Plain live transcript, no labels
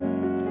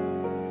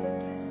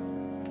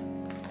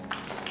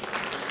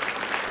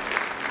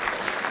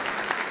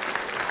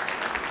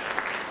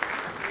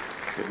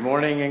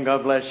Morning and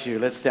God bless you.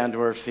 Let's stand to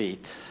our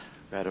feet.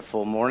 We've had a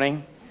full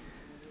morning.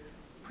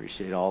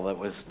 Appreciate all that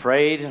was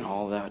prayed and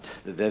all that,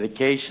 the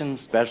dedication,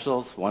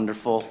 specials,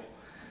 wonderful.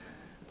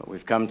 But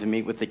we've come to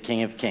meet with the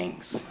King of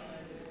Kings.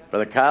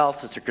 Brother Kyle,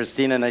 Sister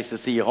Christina, nice to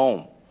see you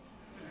home.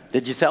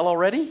 Did you sell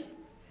already?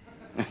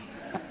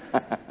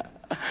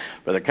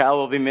 Brother Kyle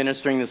will be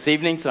ministering this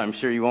evening, so I'm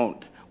sure you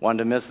won't want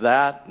to miss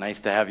that. Nice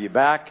to have you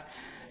back,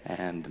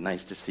 and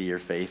nice to see your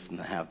face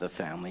and have the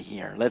family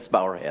here. Let's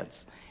bow our heads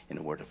in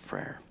a word of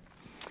prayer.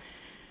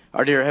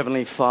 Our dear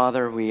Heavenly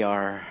Father, we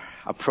are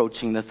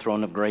approaching the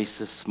throne of grace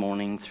this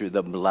morning through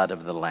the blood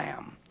of the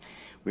Lamb.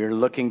 We are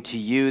looking to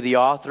you, the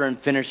author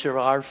and finisher of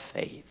our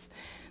faith,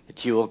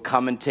 that you will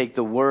come and take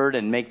the word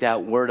and make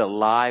that word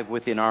alive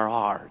within our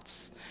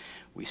hearts.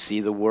 We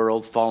see the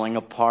world falling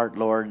apart,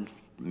 Lord,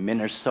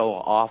 so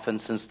often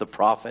since the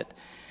prophet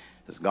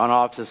has gone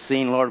off the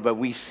scene, Lord, but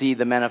we see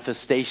the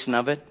manifestation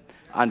of it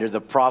under the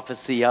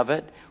prophecy of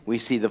it. We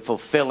see the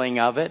fulfilling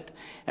of it.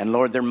 And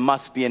Lord, there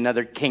must be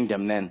another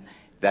kingdom then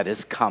that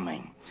is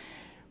coming.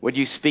 Would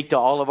you speak to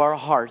all of our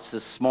hearts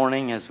this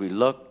morning as we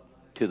look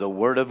to the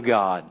Word of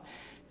God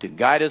to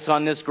guide us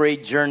on this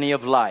great journey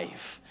of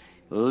life.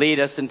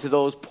 Lead us into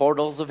those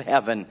portals of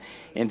heaven,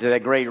 into the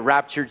great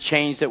rapture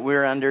change that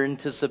we're under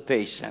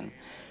anticipation.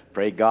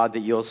 Pray, God,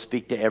 that you'll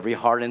speak to every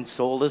heart and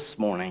soul this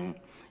morning.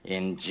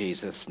 In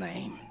Jesus'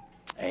 name,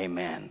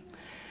 amen.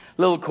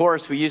 Little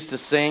chorus we used to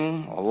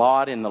sing a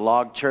lot in the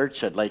log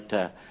church. I'd like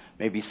to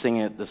maybe sing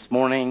it this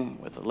morning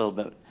with a little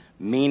bit of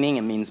meaning.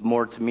 It means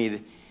more to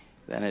me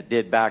than it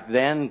did back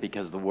then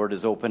because the word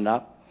is opened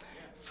up.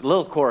 It's a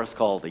little chorus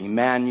called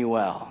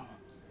Emmanuel.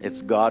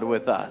 It's God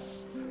with us,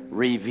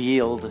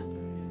 revealed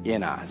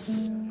in us.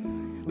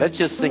 Let's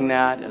just sing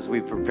that as we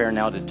prepare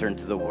now to turn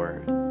to the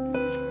word.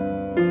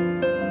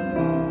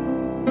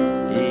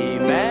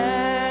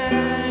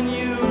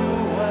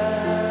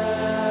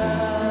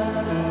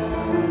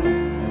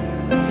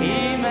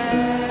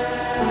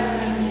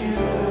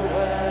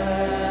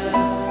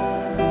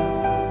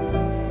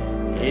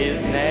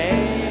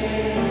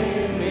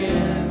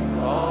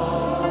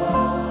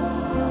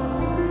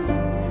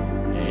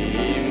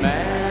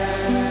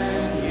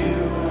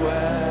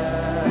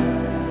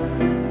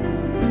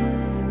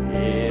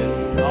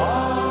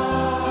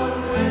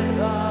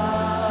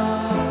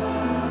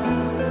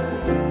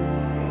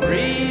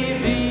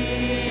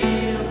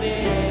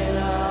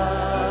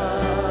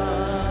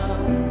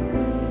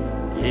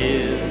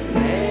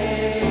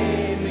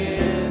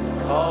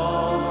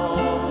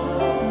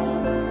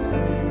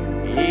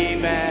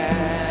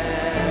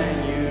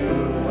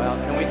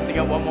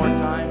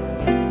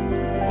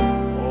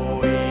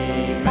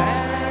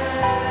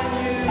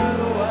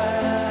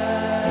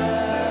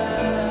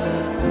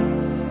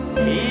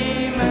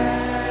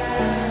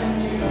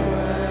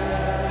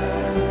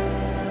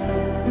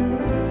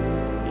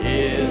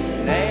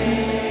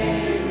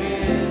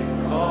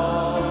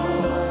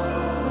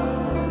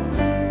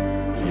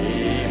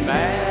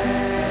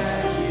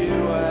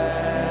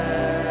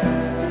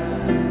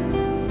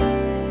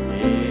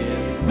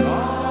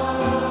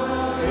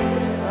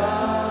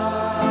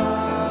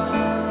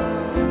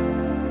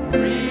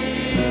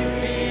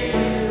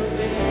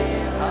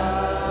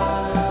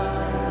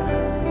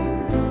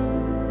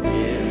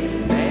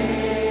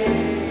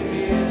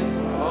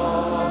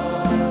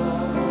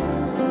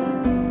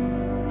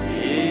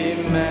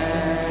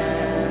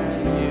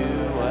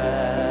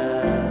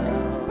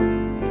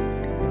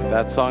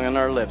 That song on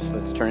our lips.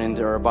 Let's turn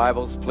into our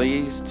Bibles,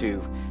 please,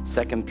 to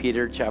 2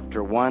 Peter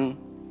chapter 1,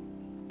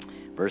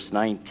 verse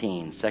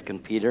 19. 2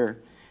 Peter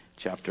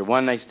chapter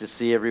 1. Nice to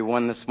see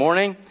everyone this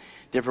morning.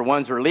 Different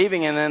ones were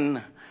leaving, and then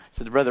I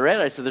said to Brother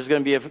Ed, I said, there's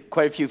going to be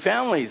quite a few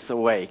families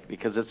away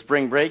because it's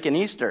spring break and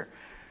Easter,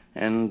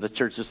 and the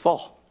church is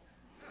full.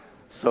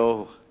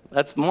 So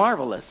that's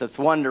marvelous. That's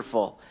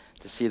wonderful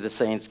to see the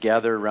saints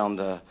gather around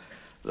the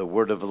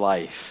word of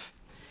life.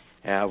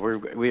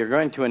 We are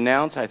going to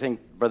announce, I think,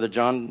 Brother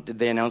John, did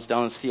they announce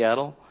down in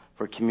Seattle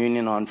for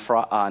communion on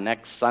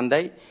next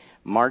Sunday,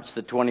 March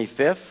the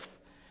 25th.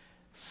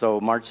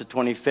 So March the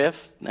 25th,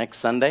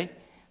 next Sunday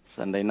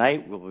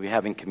night, we'll be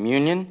having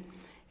communion,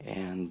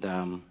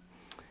 and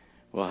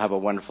we'll have a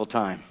wonderful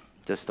time,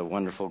 just a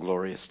wonderful,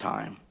 glorious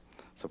time.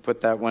 So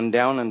put that one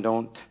down and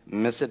don't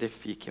miss it if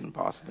you can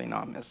possibly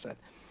not miss it.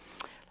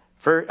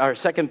 For our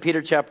 2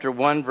 Peter chapter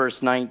 1,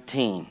 verse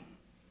 19.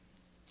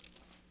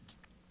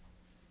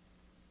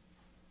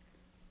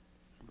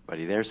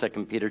 Everybody there?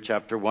 2 Peter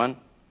chapter 1,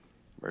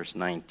 verse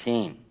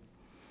 19.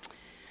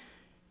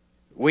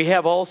 We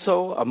have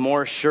also a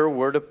more sure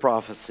word of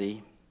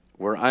prophecy,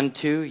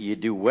 whereunto ye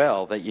do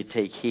well that ye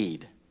take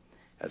heed,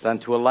 as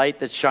unto a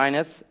light that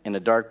shineth in a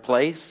dark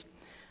place,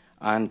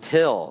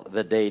 until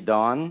the day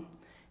dawn,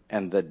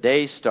 and the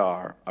day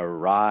star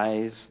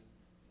arise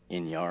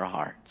in your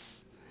hearts.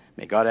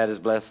 May God add his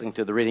blessing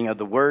to the reading of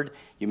the word.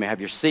 You may have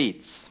your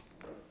seats.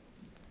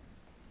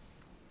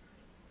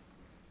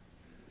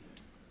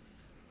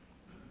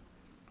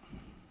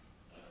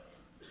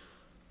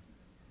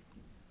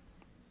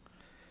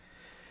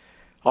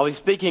 I'll be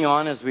speaking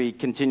on, as we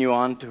continue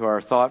on to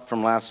our thought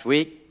from last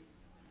week,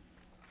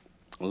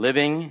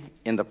 living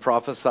in the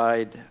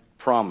prophesied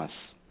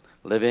promise.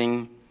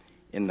 Living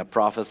in the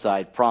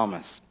prophesied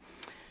promise.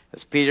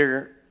 As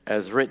Peter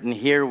has written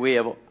here, we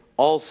have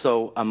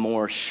also a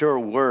more sure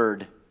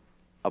word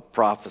of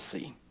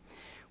prophecy.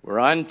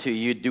 Whereunto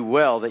you do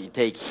well that you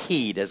take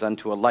heed as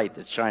unto a light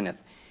that shineth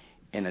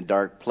in a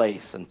dark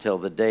place until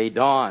the day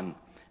dawn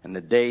and the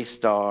day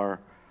star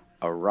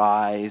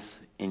arise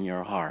in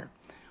your heart.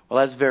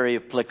 Well, that's very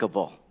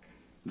applicable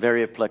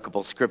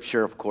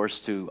scripture, of course,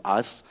 to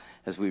us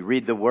as we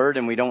read the Word,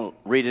 and we don't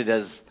read it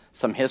as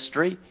some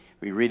history.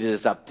 We read it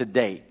as up to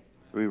date.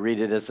 We read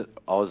it as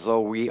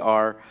though we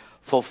are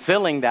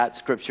fulfilling that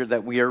scripture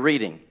that we are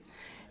reading.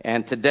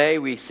 And today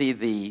we see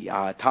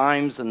the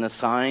times and the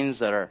signs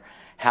that are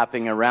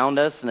happening around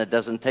us, and it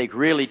doesn't take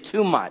really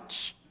too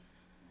much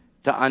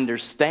to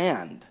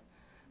understand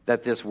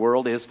that this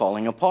world is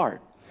falling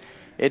apart.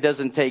 It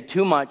doesn't take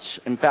too much.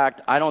 In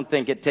fact, I don't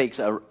think it takes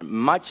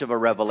much of a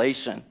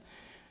revelation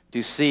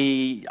to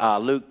see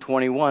Luke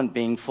 21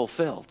 being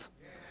fulfilled.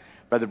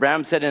 Brother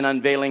Branham said in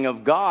Unveiling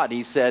of God,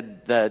 he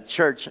said the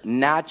church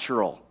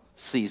natural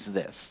sees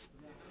this.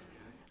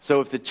 So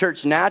if the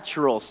church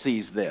natural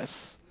sees this,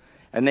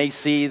 and they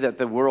see that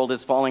the world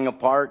is falling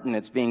apart and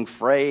it's being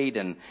frayed,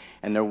 and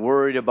they're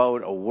worried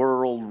about a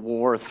World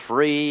War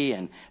III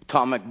and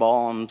atomic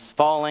bombs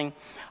falling,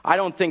 I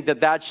don't think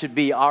that should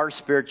be our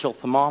spiritual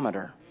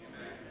thermometer.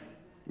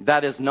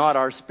 That is not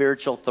our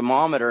spiritual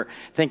thermometer,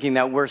 thinking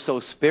that we're so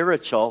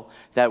spiritual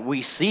that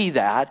we see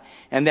that,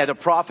 and that a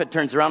prophet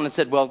turns around and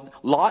said, well,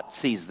 Lot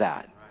sees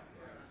that.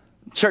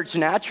 Church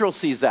natural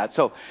sees that.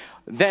 So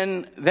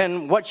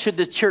then what should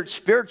the church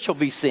spiritual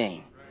be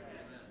seeing?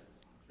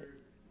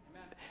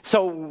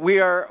 So we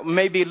are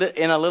maybe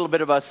in a little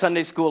bit of a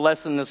Sunday school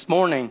lesson this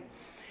morning,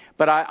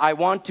 but I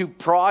want to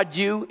prod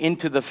you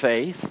into the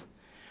faith.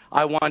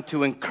 I want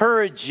to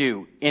encourage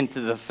you into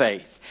the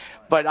faith.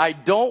 But I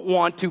don't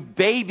want to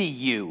baby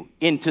you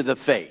into the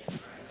faith.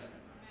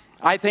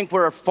 I think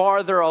we're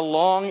farther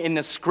along in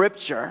the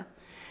scripture,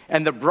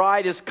 and the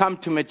bride has come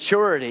to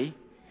maturity,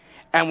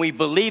 and we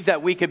believe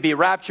that we could be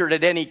raptured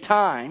at any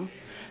time.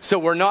 So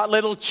we're not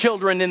little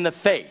children in the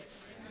faith.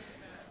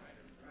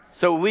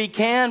 So we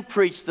can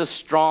preach the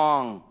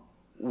strong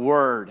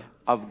word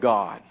of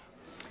God.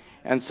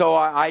 And so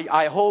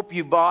I hope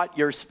you bought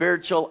your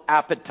spiritual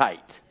appetite.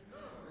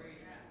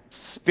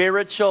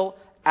 Spiritual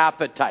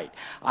appetite.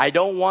 I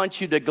don't want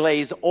you to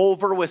glaze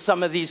over with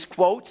some of these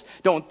quotes.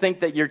 Don't think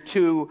that you're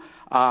too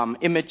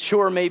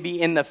immature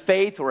maybe in the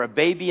faith or a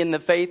baby in the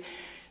faith.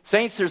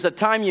 Saints, there's a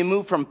time you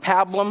move from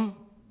pablum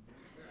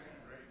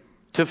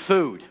to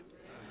food.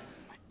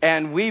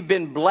 And we've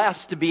been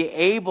blessed to be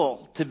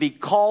able to be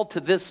called to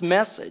this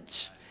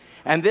message.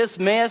 And this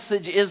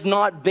message is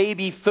not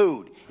baby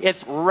food.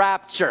 It's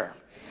rapture.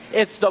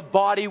 It's the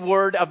body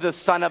word of the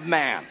Son of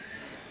Man.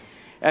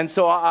 And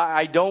so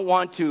I don't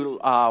want to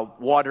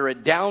water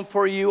it down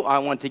for you. I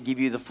want to give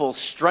you the full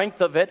strength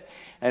of it.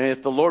 And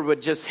if the Lord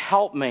would just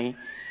help me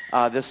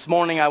this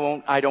morning,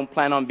 I don't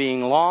plan on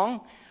being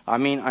long. I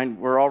mean,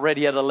 we're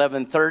already at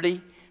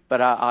 11:30. But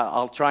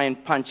I'll try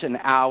and punch an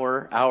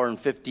hour and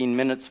 15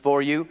 minutes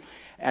for you.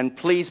 And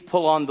please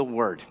pull on the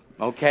word,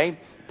 okay?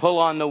 Pull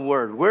on the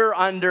word. We're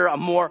under a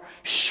more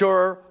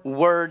sure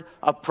word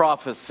of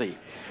prophecy.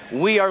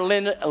 We are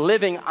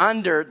living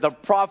under the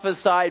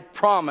prophesied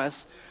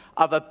promise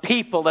of a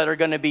people that are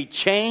going to be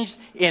changed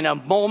in a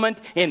moment,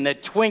 in the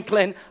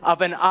twinkling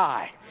of an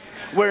eye.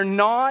 We're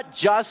not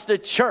just a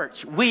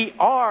church. We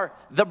are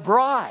the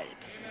bride.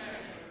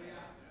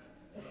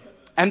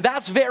 And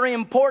that's very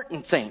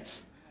important,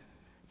 saints.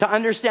 To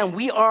understand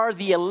we are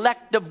the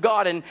elect of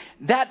God, and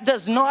that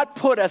does not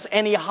put us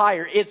any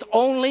higher. It's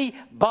only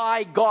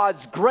by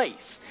God's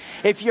grace.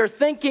 If you're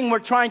thinking we're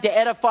trying to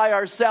edify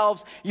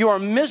ourselves, you are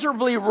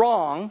miserably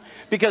wrong,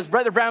 because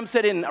Brother Branham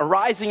said in A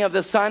Rising of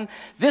the Sun,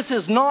 this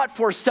is not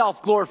for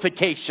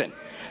self-glorification.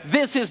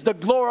 This is to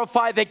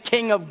glorify the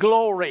King of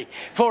glory,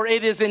 for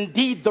it is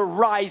indeed the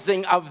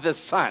rising of the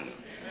sun.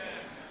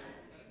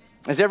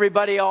 Is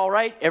everybody all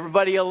right?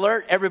 Everybody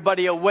alert?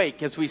 Everybody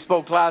awake, as we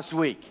spoke last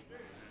week?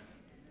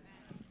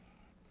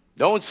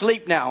 Don't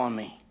sleep now on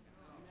me.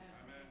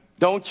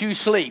 Don't you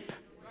sleep.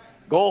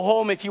 Go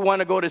home if you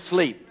want to go to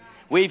sleep.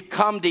 We've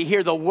come to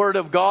hear the word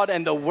of God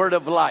and the word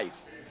of life.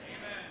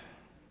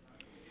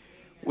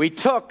 We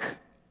took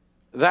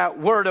that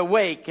word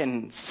awake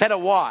and set a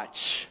watch.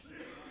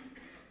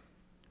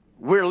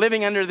 We're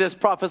living under this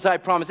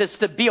prophesied promise. It's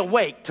to be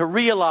awake, to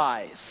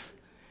realize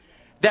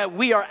that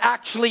we are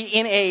actually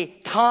in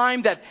a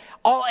time that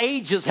all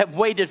ages have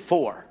waited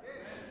for.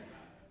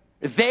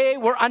 They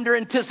were under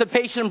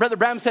anticipation. Brother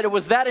Branham said it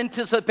was that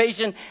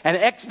anticipation and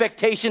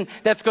expectation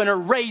that's going to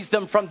raise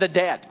them from the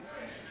dead.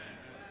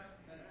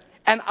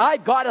 And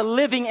I've got a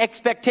living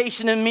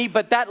expectation in me,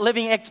 but that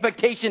living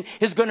expectation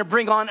is going to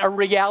bring on a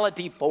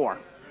reality form.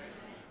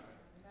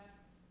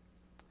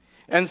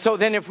 And so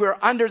then if we're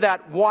under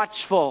that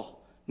watchfulness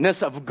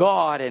of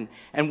God,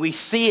 and we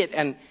see it,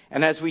 and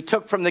as we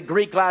took from the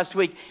Greek last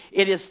week,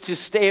 it is to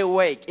stay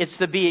awake. It's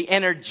to be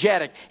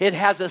energetic. It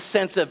has a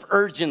sense of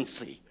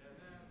urgency.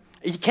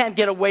 You can't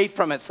get away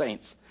from it,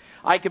 saints.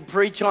 I could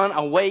preach on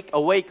awake,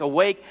 awake,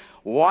 awake.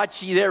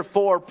 Watch ye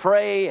therefore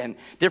pray, and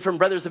different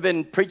brothers have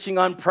been preaching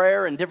on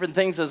prayer and different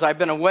things as I've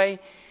been away.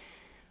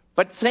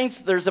 But saints,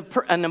 there's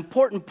an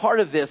important part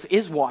of this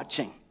is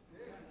watching.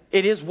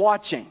 It is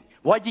watching.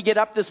 Why'd you get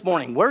up this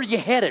morning? Where are you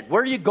headed?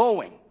 Where are you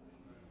going?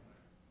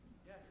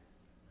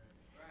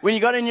 When you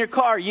got in your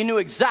car, you knew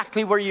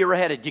exactly where you were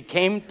headed. You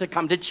came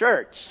to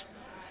church.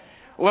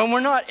 When we're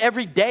not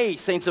every day,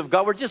 saints of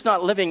God, we're just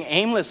not living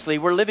aimlessly.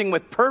 We're living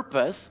with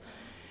purpose.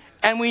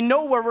 And we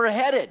know where we're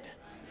headed.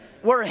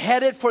 We're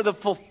headed for the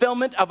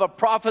fulfillment of a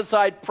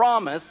prophesied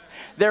promise.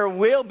 There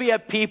will be a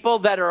people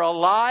that are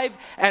alive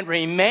and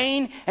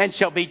remain and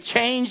shall be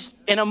changed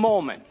in a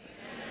moment.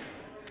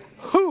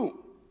 Who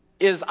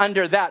is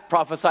under that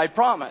prophesied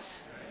promise?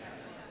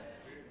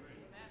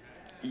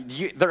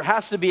 There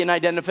has to be an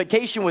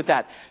identification with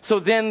that. So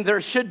then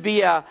there should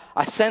be a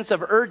sense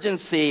of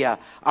urgency, a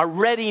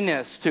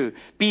readiness to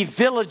be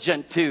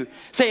vigilant, to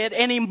say at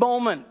any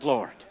moment,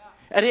 Lord,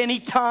 at any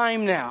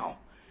time now.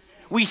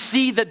 We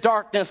see the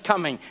darkness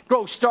coming,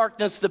 gross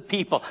darkness to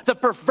people. The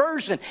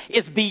perversion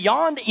is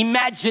beyond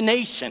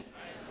imagination.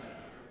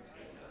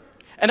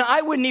 And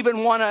I wouldn't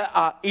even want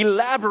to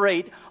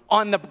elaborate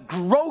on the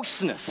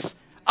grossness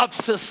of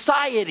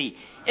society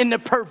and the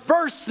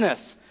perverseness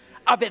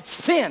of its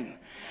sin.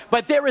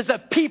 But there is a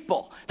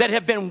people that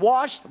have been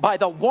washed by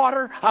the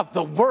water of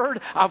the Word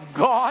of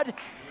God,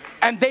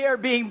 and they are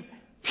being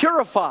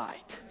purified.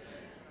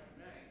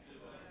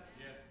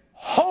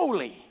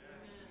 Holy.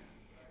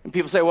 And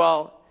people say,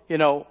 well,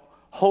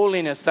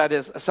 holiness, that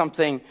is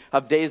something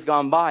of days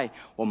gone by.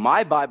 Well,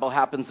 my Bible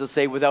happens to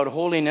say, without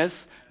holiness,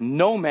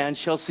 no man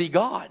shall see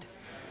God.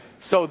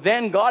 So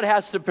then God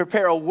has to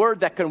prepare a word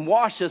that can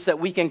wash us, that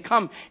we can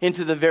come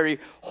into the very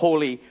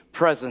holy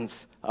presence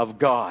of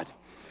God.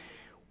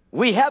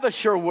 We have a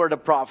sure word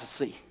of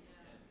prophecy.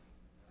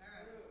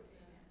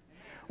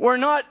 We're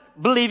not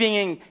believing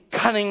in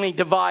cunningly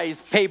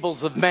devised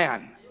fables of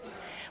man.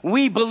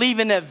 We believe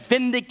in a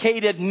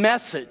vindicated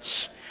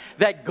message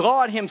that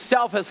God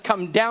Himself has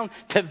come down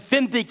to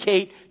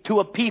vindicate to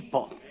a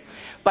people.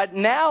 But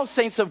now,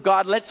 saints of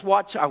God, let's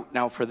watch out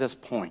now for this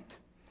point.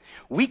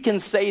 We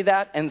can say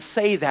that,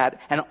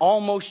 and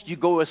almost you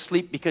go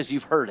asleep because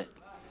you've heard it.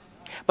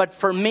 But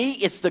for me,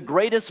 it's the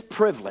greatest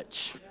privilege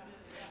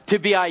to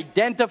be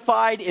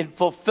identified in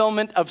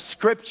fulfillment of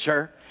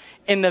Scripture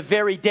in the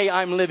very day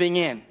I'm living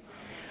in.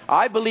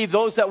 I believe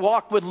those that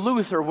walked with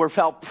Luther were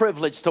felt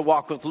privileged to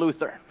walk with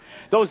Luther.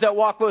 Those that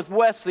walked with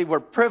Wesley were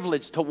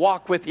privileged to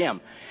walk with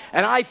him.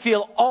 And I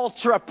feel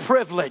ultra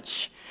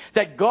privileged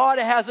that God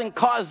hasn't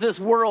caused this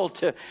world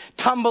to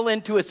tumble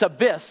into its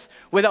abyss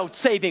without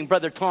saving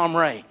Brother Tom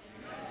Ray.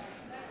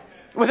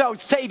 Without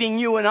saving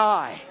you and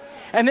I.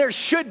 And there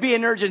should be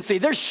an urgency.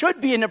 There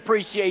should be an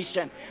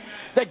appreciation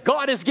that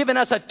God has given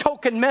us a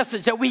token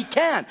message that we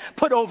can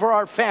put over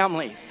our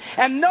families.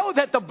 And know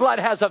that the blood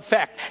has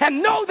effect.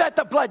 And know that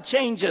the blood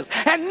changes.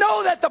 And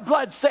know that the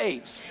blood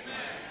saves.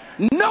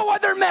 No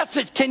other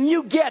message can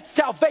you get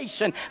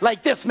salvation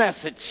like this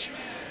message.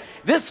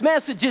 This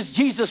message is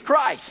Jesus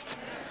Christ.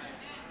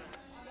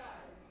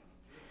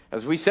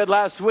 As we said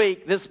last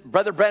week, this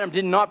Brother Branham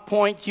did not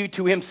point you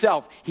to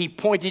himself. He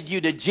pointed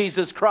you to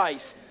Jesus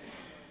Christ.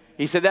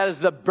 He said, that is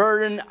the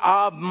burden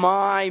of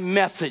my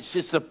message,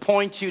 is to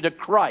point you to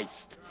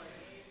Christ.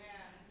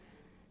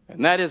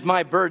 And that is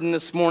my burden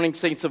this morning,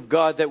 saints of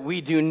God, that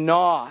we do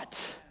not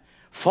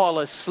fall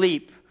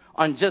asleep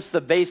on just the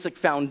basic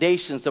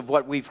foundations of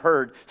what we've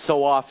heard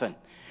so often.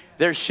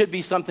 There should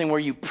be something where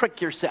you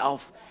prick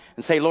yourself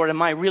and say, Lord,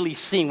 am I really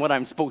seeing what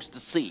I'm supposed to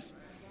see?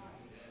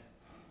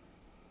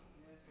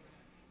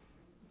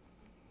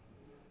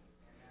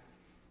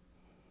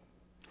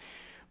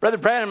 Brother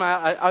Branham,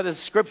 out of the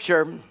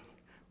scripture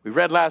we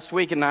read last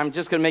week, and I'm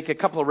just going to make a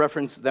couple of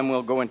references, then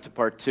we'll go into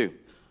part 2.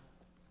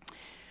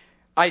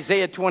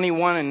 Isaiah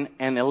 21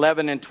 and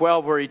 11 and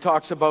 12, where he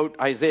talks about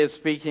Isaiah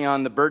speaking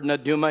on the burden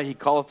of Duma. He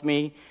calleth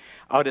me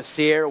out of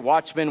Seir.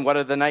 Watchman, what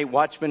of the night?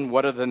 Watchman,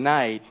 what of the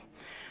night?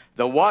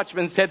 The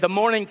watchman said, the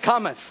morning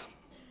cometh,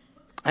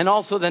 and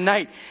also the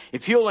night.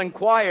 If you'll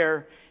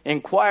inquire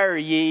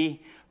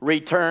ye,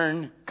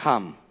 return,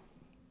 come.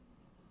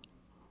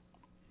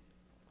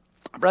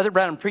 Brother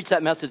Branham preached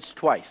that message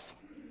twice.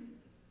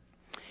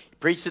 He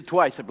preached it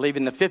twice, I believe,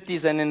 in the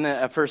 50s and in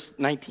the first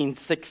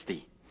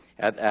 1960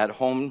 at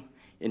home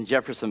in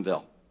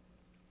Jeffersonville.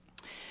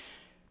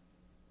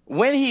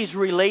 When he's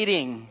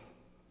relating,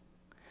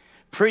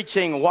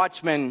 preaching,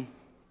 watchman,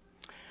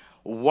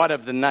 what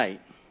of the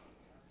night?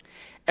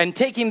 And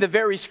taking the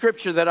very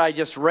scripture that I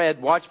just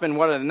read, watchman,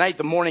 what of the night?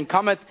 The morning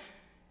cometh,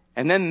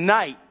 and then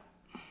night.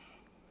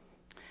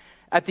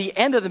 At the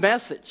end of the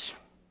message,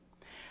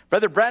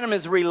 Brother Branham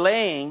is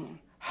relaying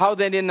how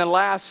that in the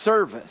last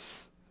service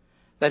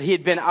that he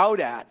had been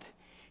out at,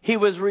 he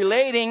was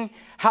relating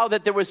how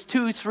that there was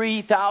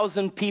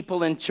 2,000-3,000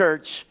 people in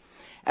church,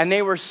 and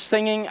they were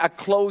singing a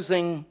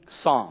closing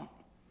song.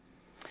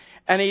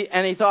 And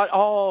he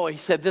thought, he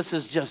said, this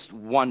is just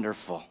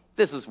wonderful.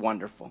 This is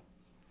wonderful.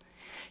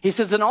 He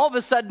says, and all of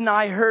a sudden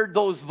I heard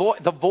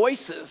the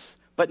voices,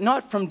 but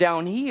not from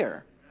down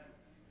here.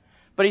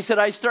 But he said,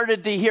 I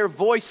started to hear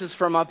voices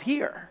from up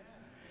here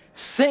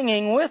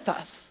singing with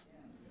us.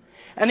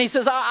 And he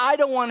says, I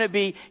don't want to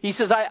be, he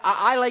says,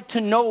 I like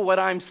to know what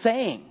I'm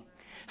saying.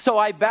 So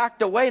I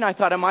backed away and I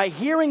thought, am I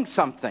hearing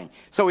something?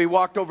 So he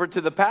walked over to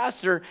the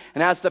pastor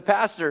and asked the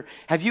pastor,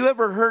 have you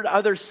ever heard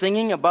others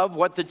singing above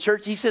what the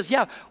church? He says,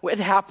 yeah, it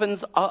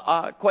happens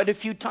quite a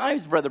few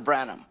times, Brother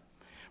Branham.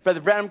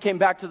 Brother Branham came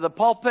back to the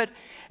pulpit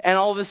and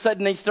all of a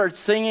sudden they start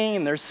singing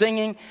and they're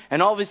singing.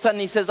 And all of a sudden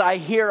he says, I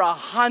hear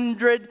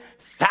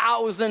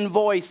 100,000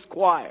 voice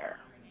choir.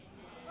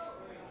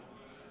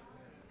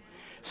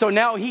 So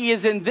now he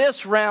is in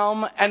this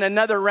realm and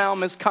another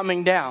realm is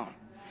coming down.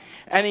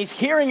 And he's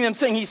hearing them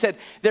sing. He said,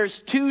 there's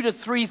 2,000 to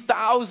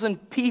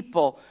 3,000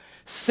 people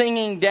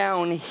singing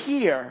down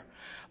here.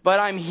 But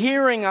I'm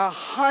hearing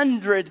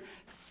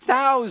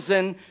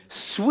 100,000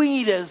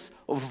 sweetest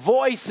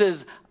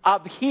voices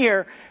up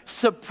here,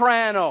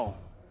 soprano.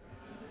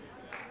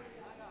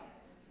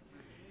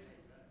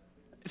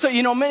 So,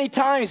 many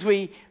times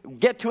we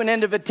get to an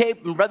end of a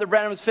tape and Brother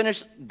Branham's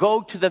finished,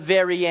 go to the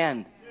very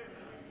end.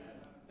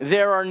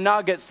 There are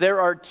nuggets,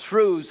 there are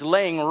truths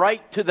laying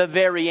right to the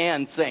very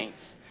end, saints.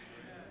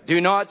 Do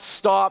not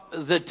stop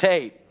the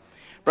tape.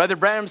 Brother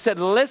Branham said,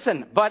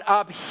 listen, but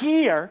up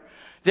here,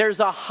 there's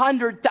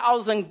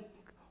 100,000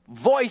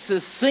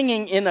 voices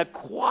singing in a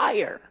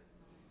choir.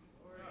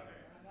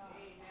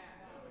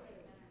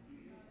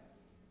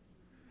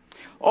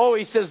 Oh,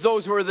 he says,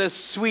 those were the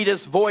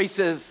sweetest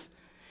voices.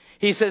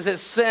 He says,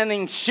 it's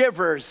sending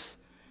shivers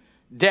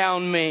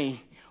down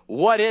me.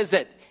 What is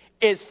it?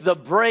 It's the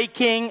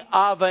breaking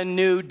of a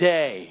new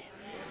day.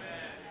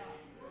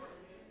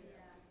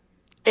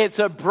 It's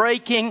a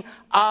breaking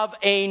of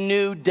a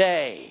new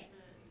day.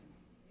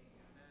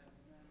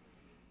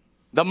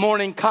 The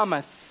morning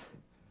cometh,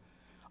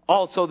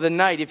 also the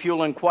night, if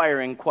you'll inquire,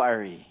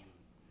 inquiry.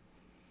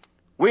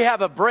 We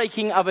have a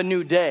breaking of a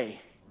new day.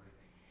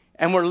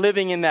 And we're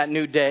living in that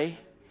new day.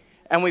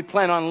 And we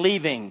plan on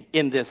leaving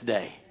in this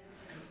day.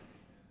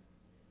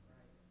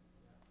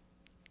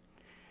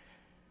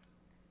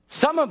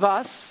 Some of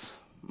us,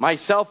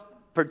 myself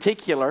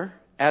particular,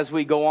 as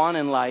we go on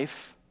in life,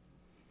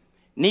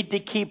 need to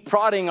keep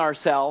prodding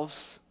ourselves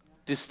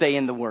to stay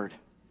in the Word.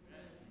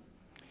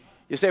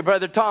 You say,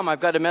 Brother Tom,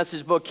 I've got a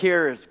message book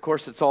here. Of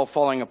course, it's all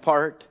falling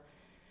apart.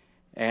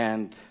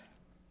 And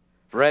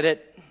read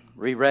it,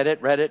 reread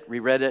it,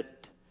 reread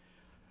it.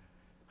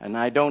 And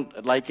I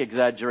don't like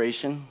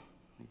exaggeration.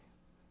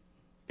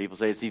 People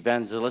say it's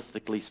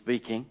evangelistically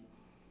speaking.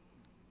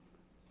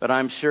 But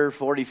I'm sure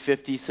 40,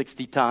 50,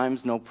 60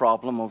 times, no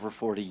problem, over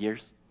 40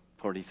 years,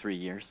 43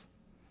 years.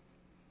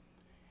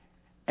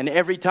 And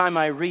every time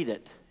I read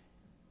it,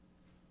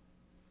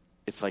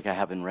 it's like I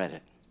haven't read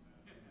it.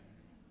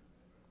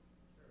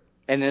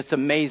 And it's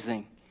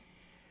amazing.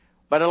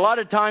 But a lot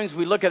of times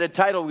we look at a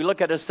title, we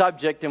look at a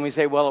subject, and we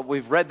say, well,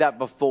 we've read that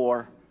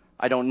before.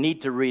 I don't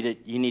need to read it.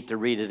 You need to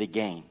read it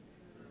again.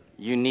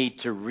 You need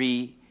to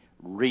reread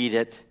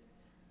it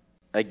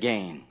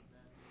again.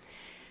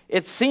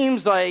 It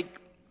seems like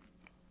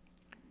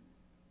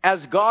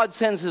as God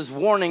sends His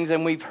warnings,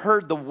 and we've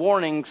heard the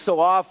warnings so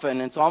often,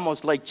 it's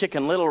almost like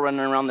Chicken Little running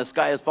around, the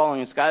sky is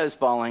falling, the sky is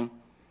falling.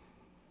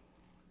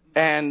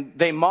 And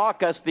they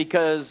mock us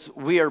because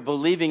we are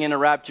believing in a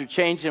rapture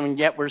change, and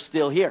yet we're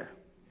still here.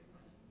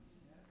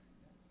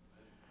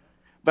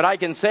 But I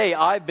can say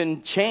I've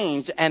been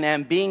changed and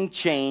am being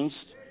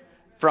changed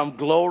from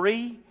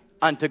glory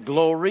unto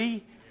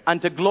glory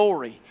unto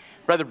glory.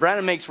 Brother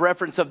Branham makes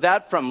reference of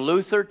that from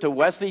Luther to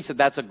Wesley. He said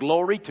that's a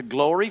glory to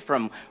glory.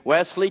 From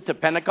Wesley to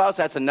Pentecost,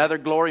 that's another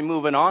glory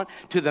moving on.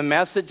 To the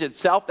message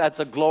itself, that's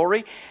a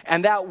glory.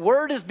 And that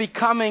word is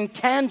becoming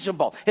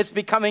tangible. It's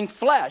becoming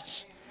flesh.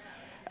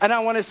 And I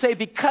want to say,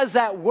 because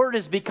that word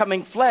is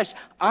becoming flesh,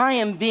 I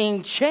am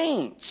being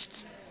changed.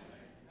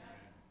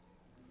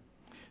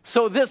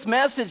 So this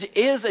message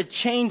is a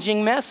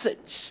changing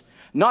message.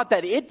 Not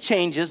that it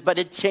changes, but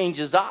it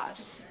changes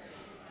us.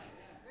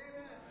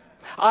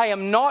 I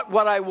am not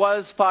what I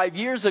was 5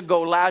 years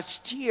ago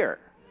last year.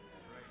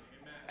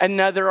 And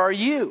neither are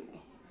you.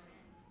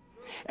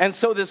 And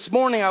so this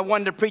morning I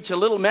wanted to preach a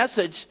little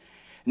message,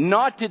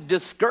 not to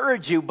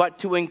discourage you, but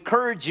to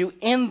encourage you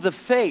in the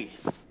faith.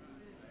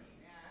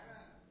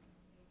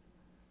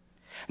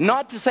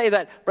 Not to say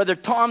that Brother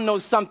Tom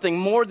knows something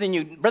more than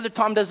you. Brother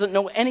Tom doesn't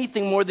know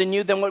anything more than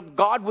you than what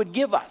God would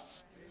give us.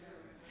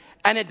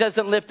 And it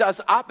doesn't lift us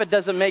up. It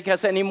doesn't make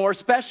us any more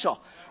special.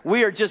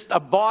 We are just a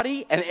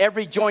body, and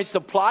every joint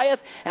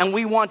supplieth, and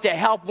we want to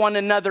help one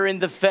another in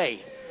the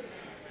faith.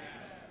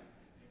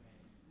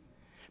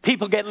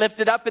 People get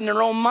lifted up in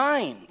their own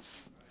minds,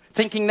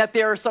 thinking that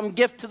they are some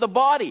gift to the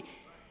body.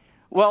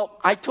 Well,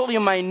 I told you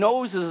my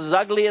nose is as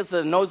ugly as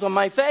the nose on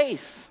my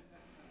face.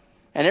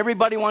 And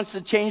everybody wants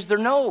to change their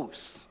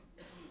nose.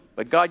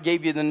 But God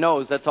gave you the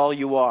nose. That's all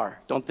you are.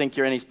 Don't think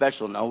you're any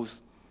special nose.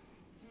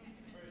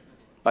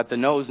 But the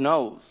nose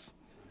knows.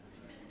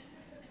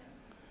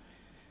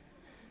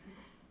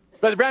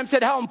 Brother Branham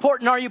said, how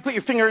important are you? Put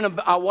your finger in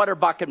a water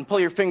bucket and pull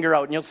your finger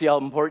out and you'll see how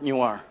important you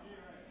are.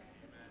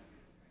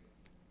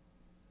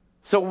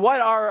 So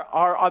what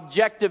our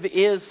objective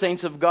is,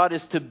 saints of God,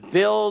 is to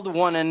build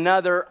one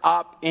another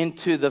up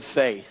into the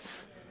faith.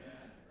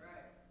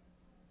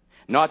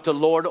 Not to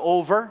lord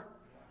over,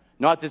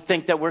 not to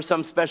think that we're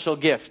some special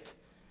gift,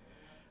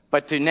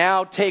 but to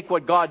now take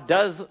what God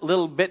does,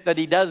 little bit that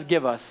He does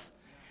give us,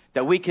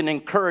 that we can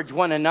encourage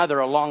one another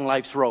along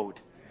life's road.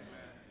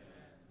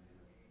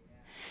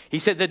 He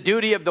said the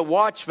duty of the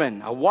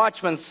watchman, a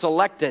watchman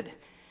selected,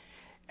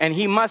 and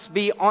he must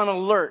be on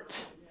alert.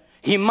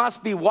 He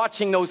must be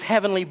watching those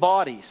heavenly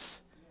bodies.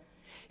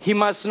 He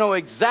must know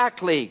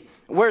exactly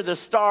where the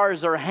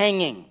stars are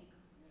hanging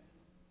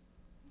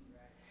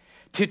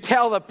to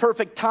tell the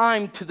perfect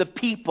time to the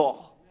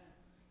people.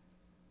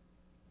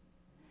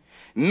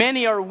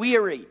 Many are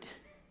wearied.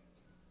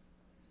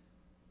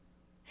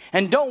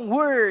 And don't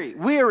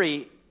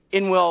weary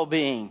in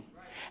well-being.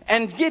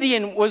 And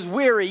Gideon was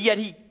weary, yet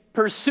he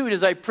pursued,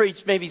 as I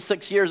preached maybe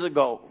 6 years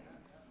ago.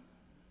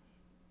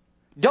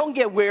 Don't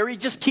get weary,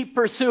 just keep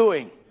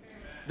pursuing.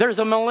 There's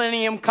a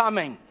millennium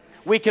coming.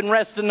 We can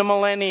rest in the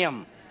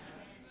millennium.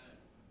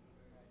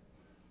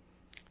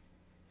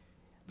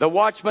 The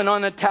watchman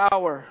on the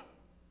tower,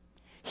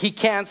 he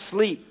can't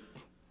sleep.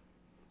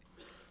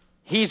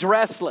 He's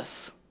restless,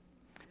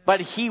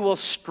 but he will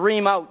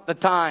scream out the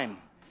time.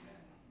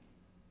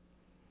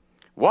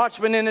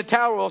 Watchman in the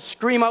tower will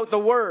scream out the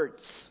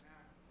words.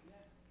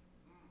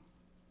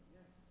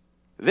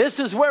 This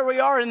is where we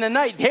are in the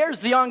night. Here's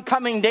the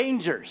oncoming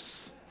dangers.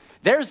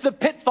 There's the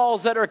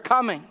pitfalls that are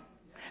coming.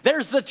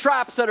 There's the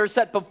traps that are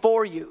set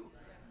before you.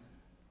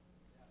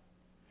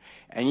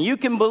 And you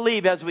can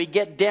believe as we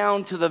get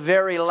down to the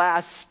very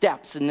last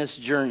steps in this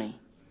journey,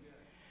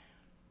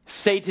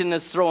 Satan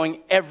is throwing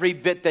every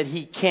bit that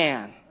he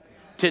can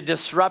to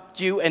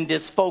disrupt you and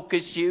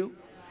disfocus you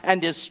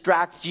and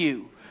distract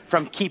you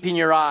from keeping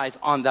your eyes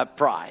on the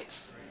prize.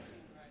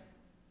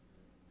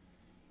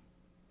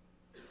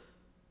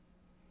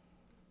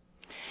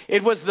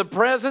 It was the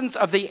presence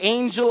of the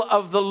angel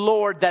of the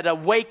Lord that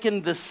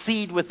awakened the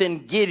seed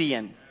within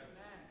Gideon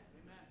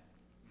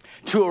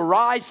to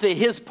arise to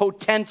his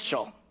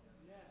potential.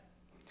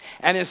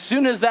 And as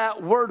soon as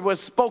that word was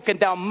spoken,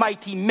 thou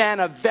mighty man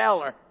of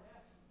valor,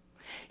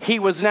 he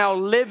was now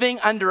living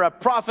under a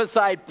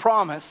prophesied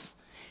promise.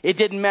 It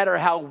didn't matter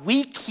how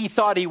weak he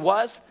thought he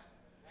was,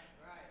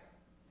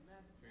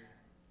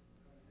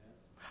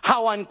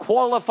 how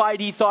unqualified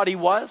he thought he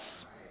was.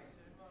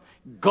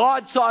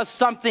 God saw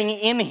something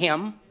in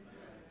him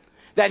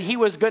that he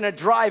was going to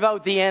drive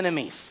out the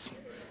enemies.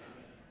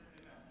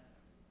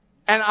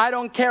 And I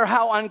don't care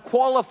how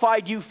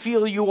unqualified you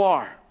feel you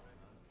are,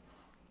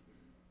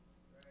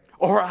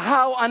 or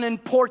how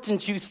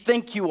unimportant you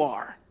think you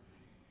are.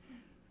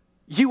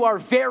 You are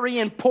very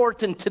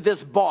important to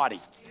this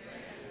body.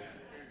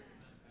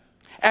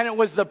 And it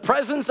was the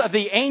presence of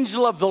the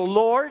angel of the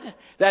Lord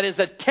that is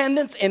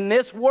attendance in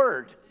this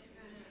word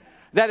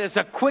that has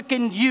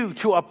quickened you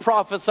to a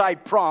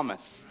prophesied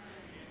promise.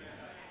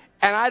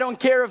 And I don't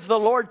care if the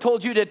Lord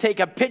told you to take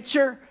a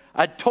pitcher,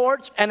 a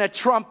torch, and a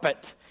trumpet.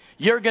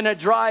 You're going to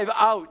drive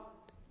out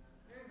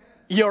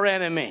your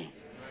enemy.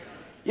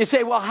 You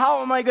say, well,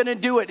 how am I going to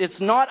do it? It's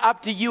not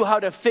up to you how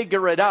to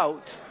figure it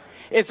out.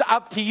 It's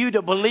up to you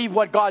to believe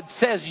what God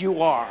says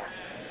you are.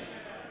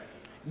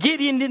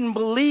 Gideon didn't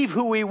believe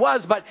who he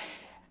was, but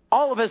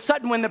all of a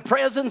sudden when the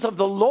presence of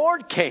the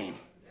Lord came,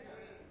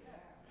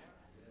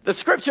 the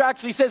scripture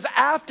actually says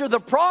after the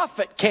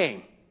prophet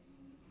came,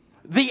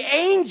 the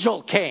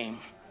angel came.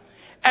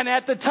 And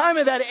at the time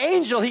of that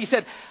angel, he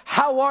said,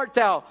 how art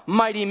thou,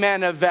 mighty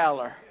man of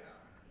valor?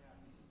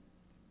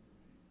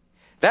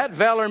 That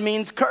valor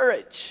means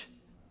courage.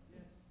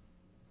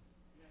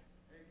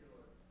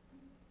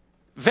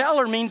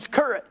 Valor means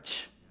courage.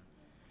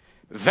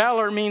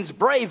 Valor means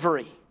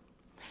bravery.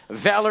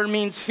 Valor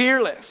means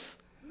fearless.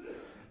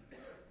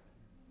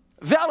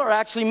 Valor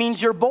actually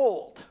means you're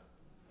bold.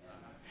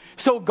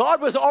 So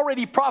God was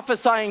already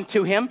prophesying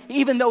to him,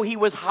 even though he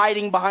was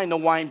hiding behind the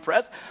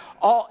winepress,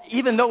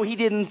 even though he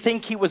didn't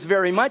think he was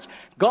very much.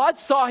 God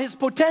saw his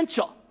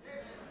potential.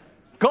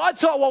 God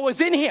saw what was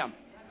in him.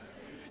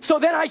 So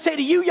then I say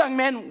to you, young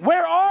men,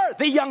 where are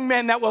the young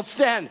men that will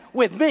stand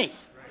with me?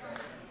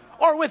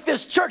 Or with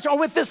this church, or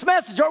with this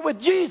message, or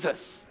with Jesus?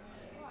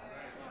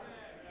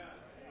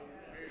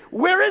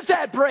 Where is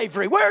that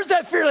bravery? Where is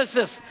that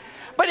fearlessness?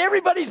 But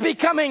everybody's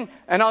becoming,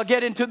 and I'll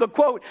get into the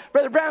quote,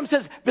 Brother Branham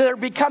says, they're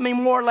becoming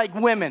more like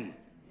women.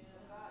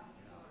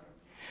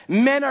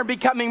 Men are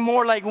becoming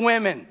more like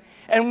women,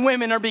 and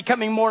women are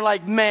becoming more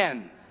like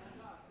men.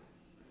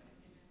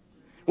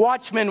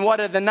 Watchmen, what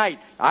of the night?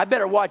 I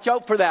better watch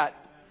out for that,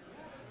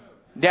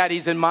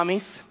 daddies and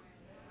mummies.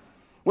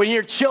 When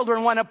your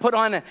children want to put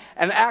on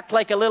and act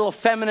like a little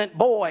feminine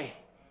boy,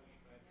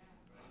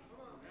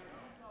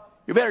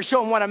 you better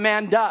show them what a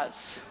man does.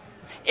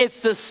 It's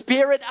the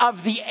spirit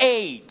of the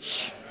age.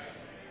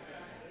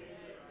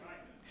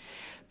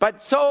 But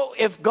so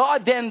if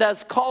God then does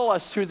call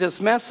us through this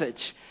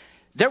message,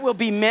 there will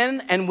be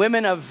men and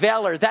women of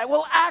valor that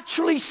will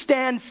actually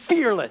stand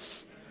fearless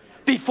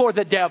before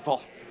the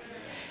devil.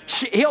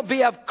 He'll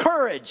be of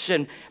courage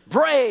and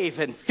brave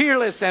and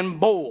fearless and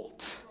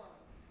bold.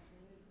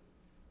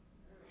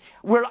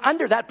 We're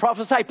under that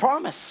prophesied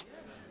promise.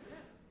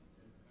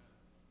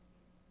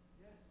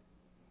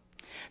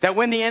 That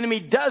when the enemy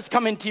does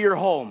come into your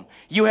home,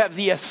 you have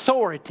the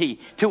authority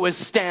to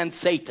withstand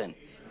Satan.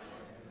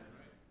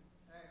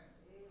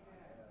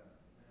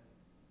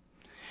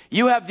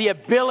 You have the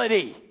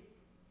ability,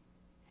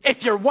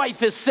 if your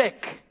wife is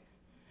sick,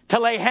 to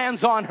lay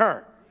hands on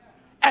her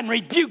and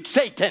rebuke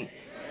Satan.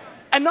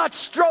 And not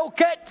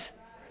stroke it,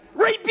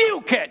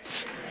 rebuke it.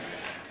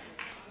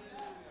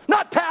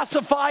 Not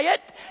pacify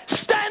it,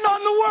 stand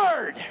on the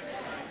word.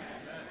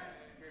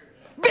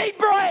 Be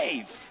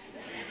brave,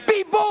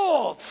 be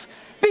bold,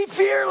 be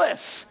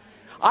fearless.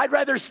 I'd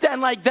rather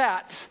stand like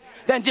that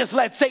than just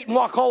let Satan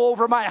walk all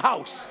over my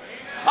house.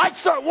 I'd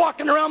start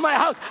walking around my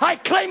house.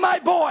 I'd claim my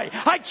boy.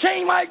 I'd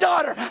chain my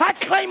daughter. I'd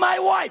claim my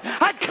wife.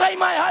 I'd claim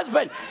my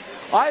husband.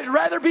 I'd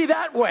rather be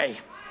that way.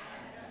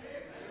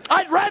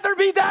 I'd rather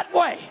be that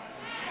way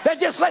than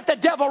just let the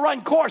devil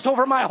run course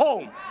over my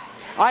home.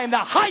 I am the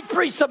high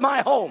priest of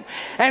my home.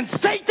 And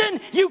Satan,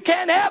 you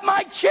can't have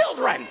my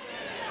children.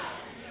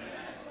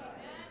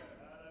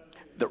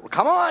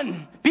 Come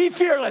on. Be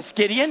fearless,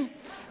 Gideon.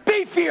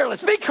 Be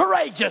fearless. Be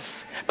courageous.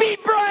 Be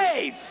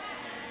brave.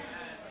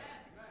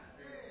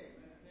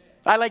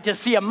 I like to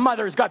see a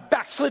mother who's got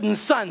backslidden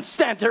sons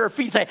stand to her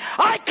feet and say,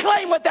 I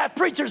claim what that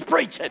preacher's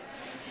preaching.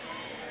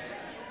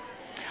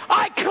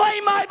 I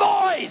claim my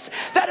boys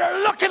that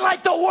are looking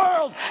like the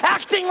world,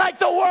 acting like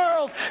the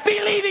world,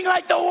 believing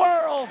like the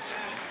world.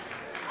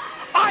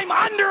 I'm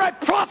under a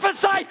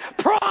prophesied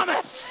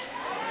promise.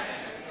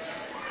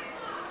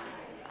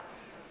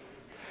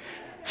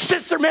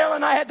 Sister Marilyn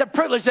and I had the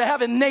privilege of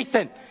having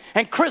Nathan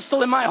and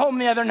Crystal in my home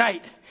the other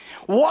night,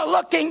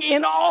 looking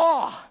in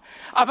awe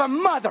of a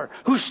mother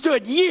who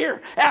stood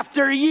year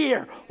after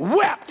year,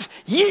 wept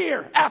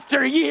year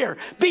after year,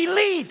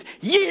 believed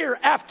year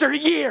after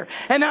year.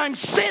 And I'm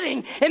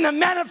sitting in the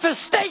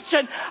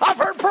manifestation of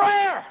her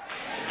prayer.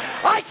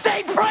 I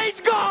say, praise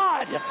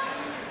God.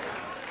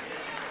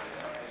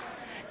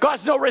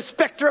 God's no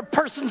respecter of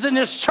persons in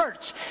this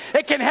church.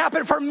 It can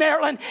happen for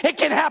Marilyn. It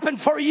can happen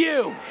for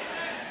you.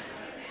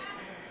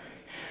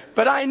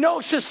 But I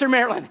know, Sister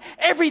Marilyn,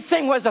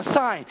 everything was a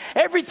sign.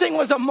 Everything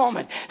was a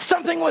moment.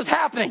 Something was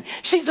happening.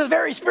 She's a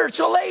very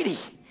spiritual lady.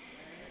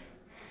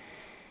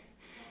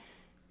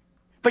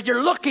 But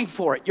you're looking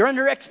for it. You're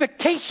under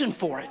expectation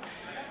for it.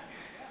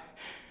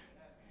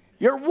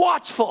 You're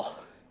watchful.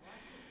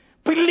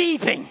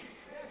 Believing.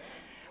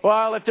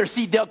 Well, if they're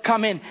seed, they'll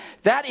come in.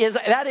 That is,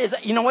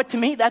 you know what, to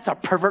me, that's a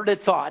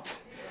perverted thought.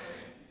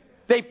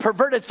 They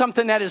perverted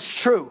something that is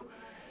true.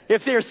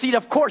 If they're seed,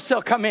 of course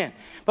they'll come in.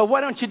 But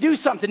why don't you do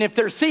something if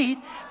they're seed?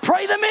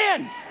 Pray them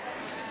in.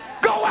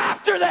 Go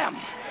after them.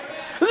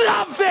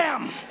 Love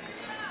them.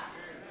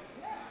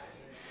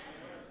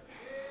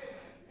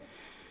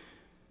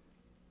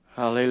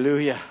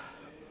 Hallelujah.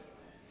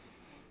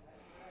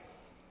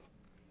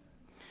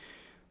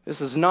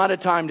 This is not a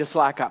time to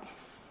slack up.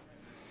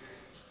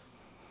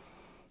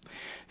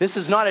 This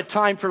is not a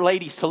time for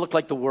ladies to look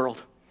like the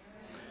world.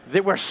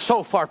 We're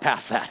so far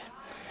past that.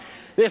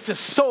 This is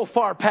so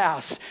far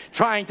past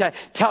trying to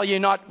tell you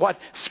not what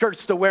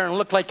skirts to wear and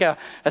look like a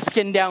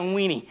skin down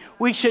weenie.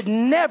 We should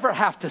never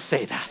have to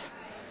say that.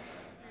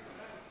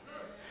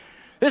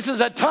 This is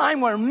a time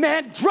where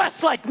men dress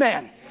like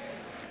men.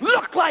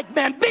 Look like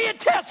men. Be a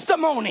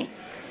testimony.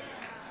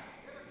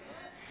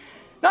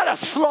 Not a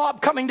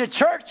slob coming to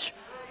church.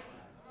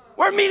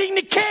 We're meeting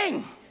the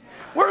King.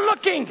 We're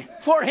looking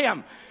for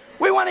Him.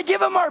 We want to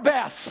give Him our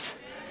best.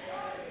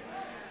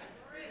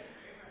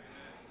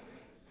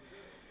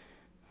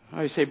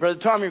 I say, Brother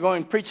Tom, you're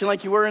going preaching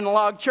like you were in a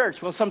log church.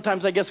 Well,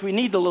 sometimes I guess we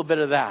need a little bit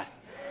of that.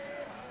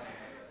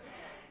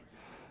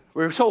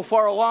 We're so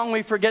far along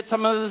we forget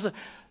some of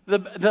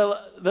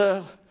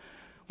the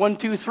 1,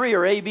 2, 3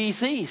 or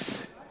ABCs.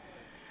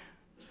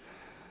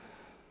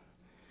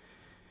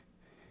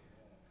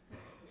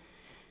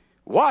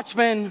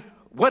 Watchmen,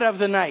 what of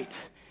the night?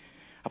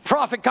 A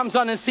prophet comes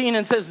on the scene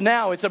and says,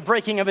 now it's a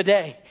breaking of a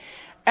day.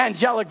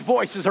 Angelic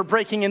voices are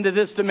breaking into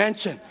this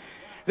dimension.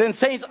 Then,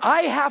 saints,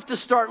 I have to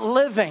start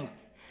living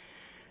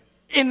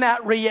in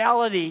that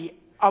reality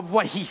of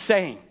what He's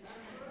saying.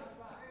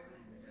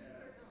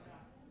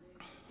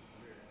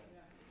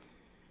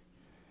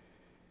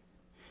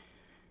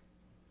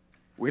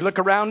 We look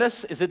around us.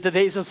 Is it the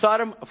days of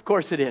Sodom? Of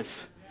course it is.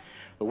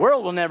 The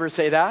world will never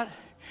say that.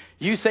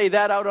 You say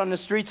that out on the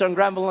streets on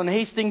Granville and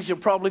Hastings, you'll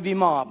probably be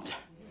mobbed.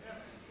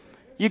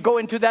 You go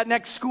into that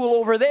next school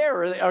over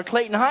there, or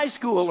Clayton High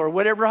School, or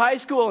whatever high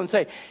school, and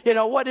say, you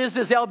know, what is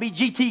this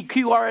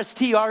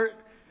LBGTQRSTR?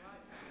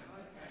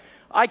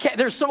 I can't.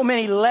 There's so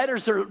many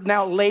letters that are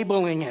now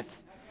labeling it.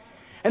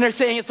 And they're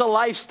saying it's a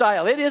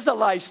lifestyle. It is a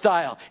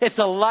lifestyle. It's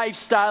a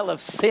lifestyle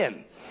of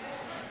sin.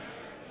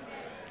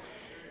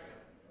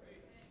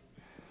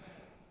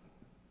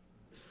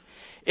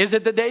 Is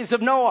it the days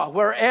of Noah,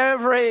 where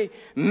every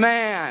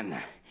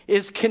man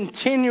is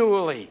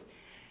continually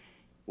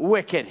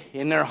wicked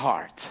in their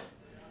heart?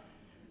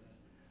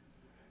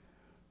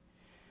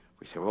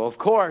 We say, well, of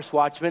course,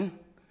 watchman.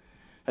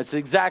 That's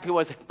exactly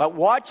what's... But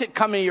watch it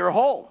come into your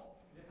hole.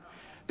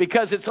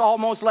 Because it's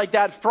almost like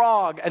that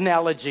frog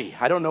analogy.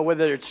 I don't know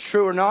whether it's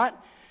true or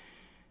not.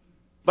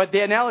 But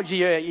the analogy,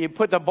 you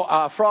put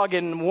the frog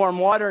in warm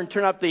water and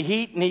turn up the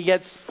heat, and he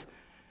gets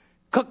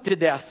cooked to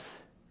death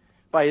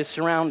by his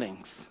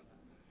surroundings.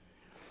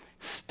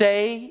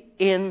 Stay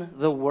in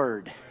the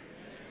Word.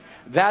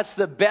 That's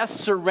the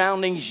best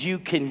surroundings you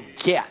can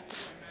get.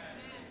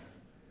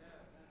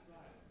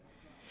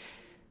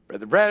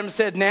 Brother Branham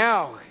said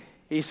now,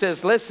 he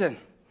says, listen,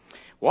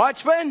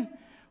 watchman,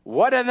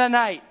 what of the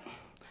night?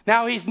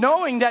 Now he's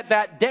knowing that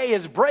that day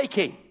is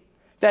breaking.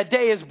 That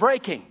day is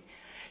breaking.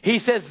 He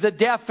says the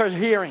deaf are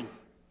hearing.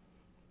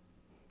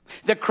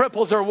 The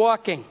cripples are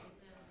walking.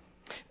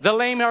 The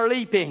lame are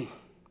leaping.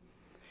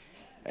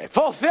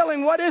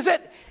 Fulfilling, what is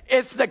it?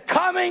 It's the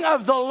coming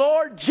of the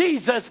Lord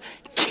Jesus.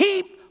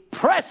 Keep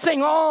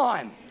pressing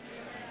on.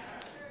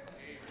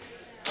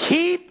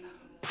 Keep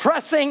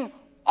pressing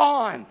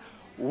on.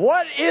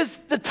 What is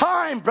the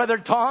time, Brother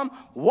Tom?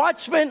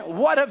 Watchman,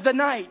 what of the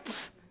night?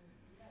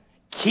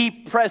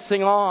 Keep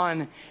pressing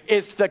on.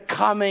 It's the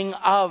coming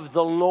of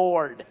the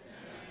Lord.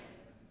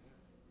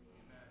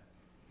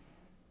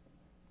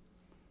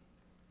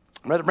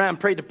 Brother Branham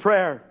prayed a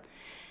prayer.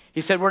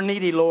 He said, we're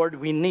needy, Lord.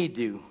 We need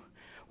you.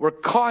 We're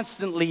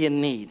constantly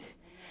in need.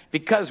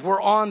 Because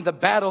we're on the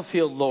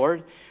battlefield,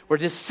 Lord, where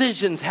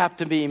decisions have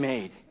to be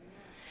made.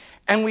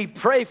 And we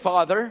pray,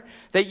 Father,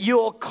 that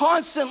you'll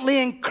constantly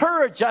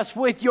encourage us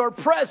with your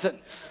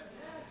presence.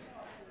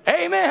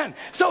 Amen.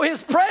 So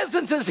His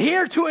presence is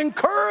here to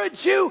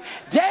encourage you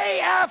day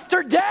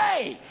after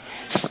day.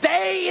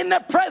 Stay in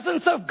the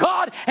presence of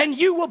God and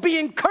you will be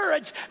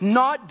encouraged,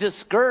 not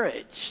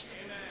discouraged.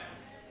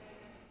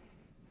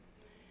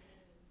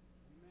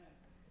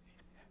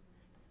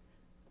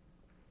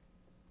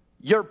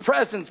 Your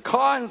presence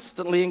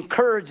constantly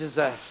encourages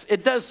us.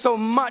 It does so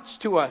much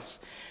to us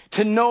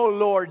to know,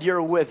 Lord,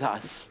 you're with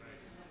us.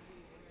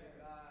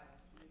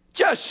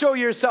 Just show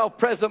yourself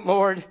present,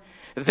 Lord.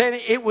 Then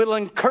it will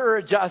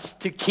encourage us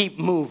to keep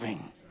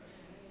moving.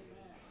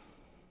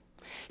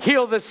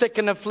 Heal the sick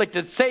and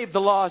afflicted. Save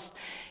the lost.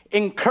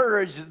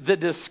 Encourage the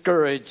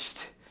discouraged.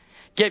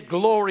 Get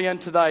glory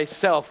unto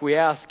thyself, we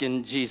ask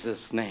in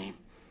Jesus' name.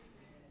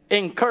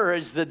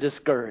 Encourage the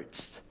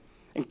discouraged.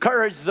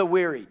 Encourage the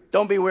weary.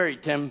 Don't be weary,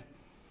 Tim.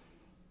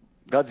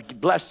 God's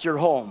blessed your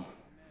home.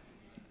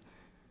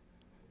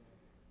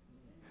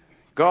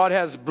 God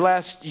has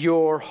blessed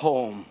your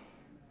home.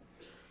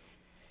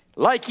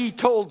 Like He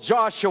told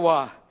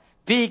Joshua,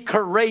 be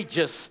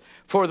courageous,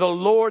 for the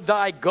Lord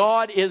thy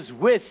God is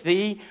with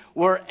thee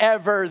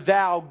wherever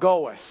thou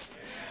goest.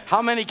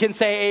 How many can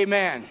say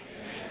amen?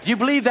 Do you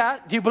believe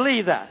that? Do you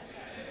believe that?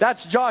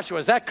 That's Joshua.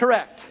 Is that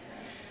correct?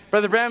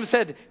 Brother Branham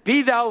said,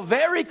 be thou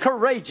very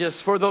courageous,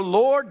 for the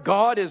Lord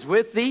God is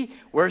with thee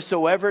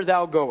wheresoever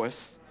thou goest.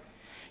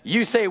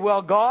 You say,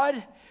 well,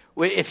 God,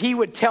 if He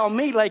would tell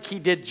me like He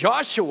did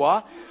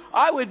Joshua,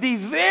 I would be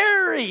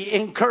very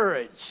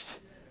encouraged.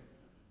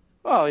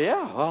 Well,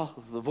 yeah.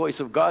 Well, the voice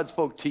of God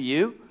spoke to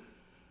you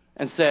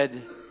and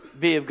said,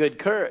 be of good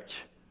courage.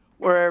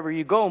 Wherever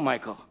you go,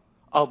 Michael,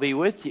 I'll be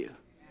with you.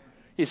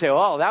 You say,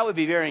 well, that would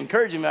be very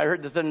encouraging. I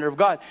heard the thunder of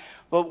God.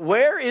 But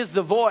where is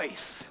the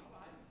voice?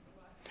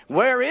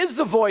 Where is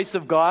the voice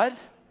of God?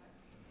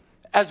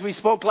 As we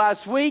spoke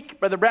last week,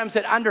 Brother Branham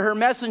said, under her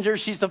messenger,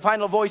 she's the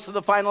final voice of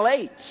the final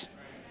age.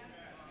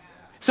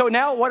 So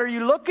now what are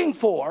you looking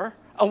for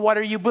and what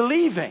are you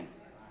believing?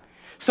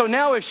 So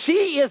now if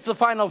she is the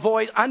final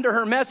voice under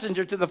her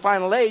messenger to the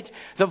final age,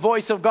 the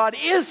voice of God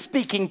is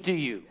speaking to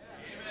you.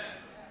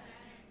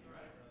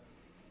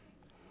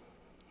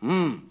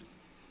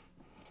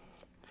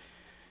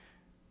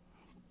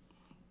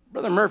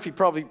 Brother Murphy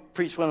probably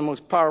preached one of the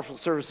most powerful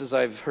services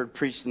I've heard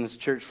preached in this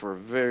church for a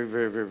very,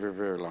 very, very, very,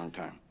 very long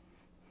time.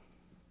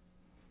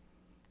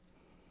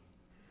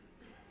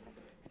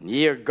 And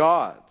ye are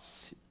gods,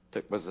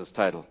 was his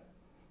title.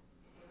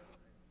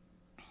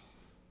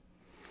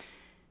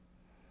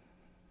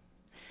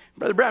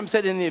 Brother Branham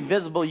said in the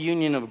invisible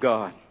union of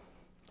God,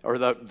 or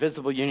the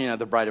visible union of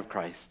the bride of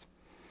Christ.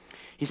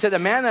 He said a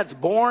man that's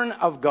born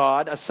of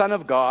God, a son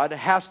of God,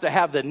 has to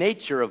have the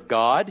nature of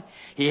God.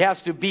 He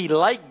has to be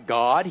like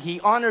God. He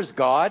honors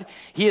God.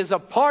 He is a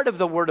part of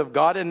the Word of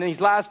God. And in these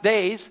last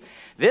days,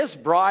 this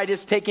bride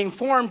is taking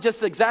form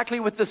just exactly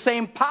with the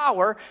same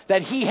power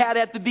that He had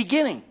at the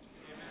beginning.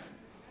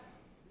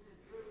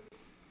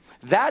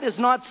 That is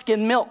not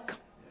skim milk.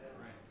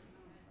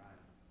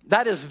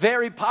 That is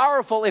very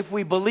powerful if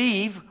we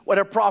believe what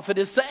a prophet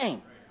is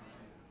saying.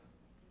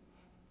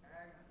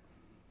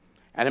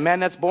 And a man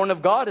that's born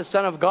of God, a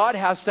son of God,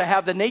 has to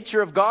have the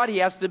nature of God. He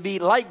has to be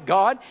like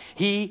God.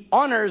 He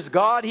honors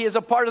God. He is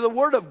a part of the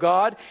Word of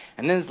God.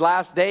 And in his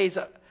last days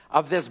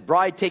of this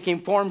bride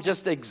taking form,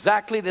 just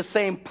exactly the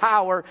same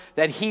power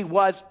that he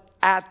was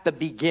at the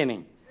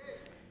beginning.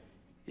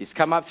 He's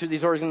come up through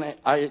these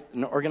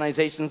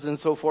organizations and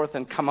so forth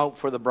and come out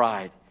for the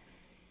bride.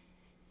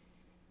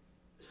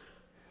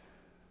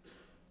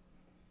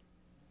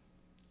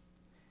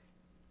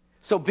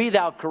 So be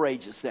thou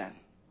courageous then.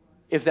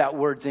 If that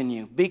word's in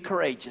you, be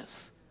courageous.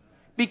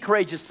 Be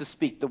courageous to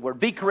speak the word.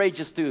 Be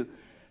courageous to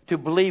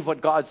believe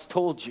what God's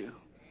told you.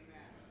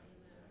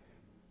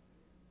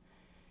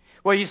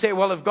 Well, you say,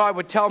 well, if God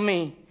would tell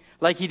me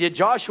like he did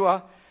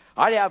Joshua,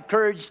 I'd have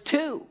courage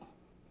too.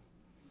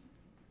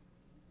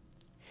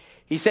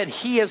 He said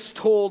he has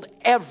told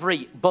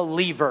every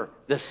believer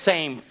the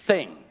same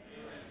thing.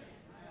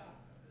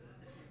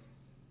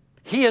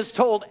 He has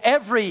told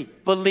every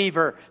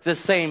believer the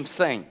same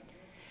thing.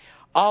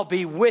 I'll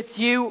be with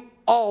you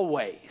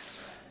always,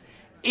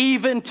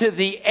 even to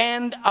the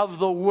end of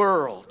the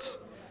world.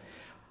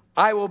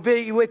 I will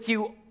be with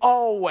you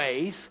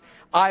always.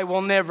 I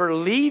will never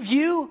leave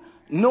you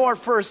nor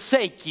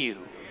forsake you.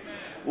 Amen.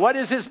 What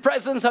is his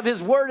presence of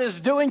his word is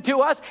doing to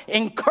us?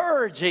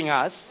 Encouraging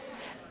us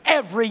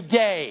every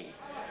day.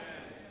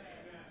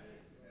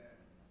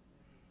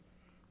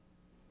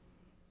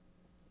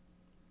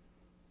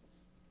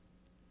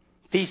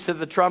 Feast of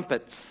the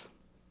Trumpets.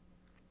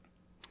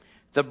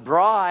 The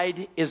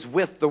bride is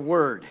with the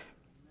Word.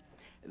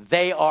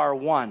 They are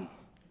one.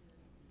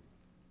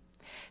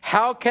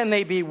 How can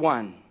they be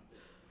one?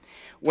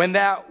 When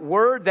that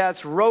word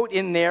that's wrote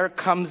in there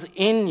comes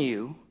in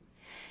you,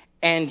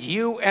 and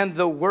you and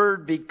the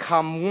Word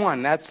become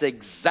one. That's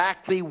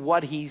exactly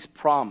what he's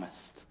promised.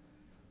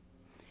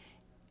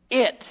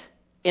 It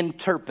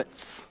interprets.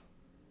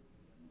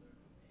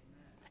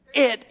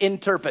 It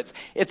interprets.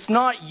 It's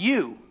not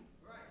you.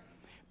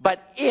 But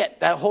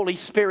that Holy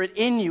Spirit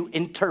in you,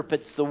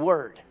 interprets the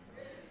Word.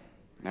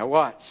 Now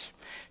watch.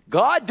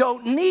 God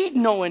don't need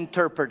no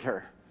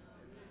interpreter.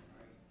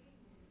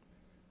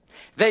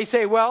 They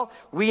say, well,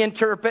 we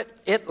interpret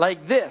it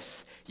like this.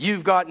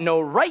 You've got no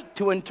right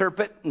to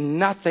interpret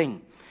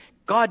nothing.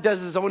 God does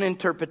his own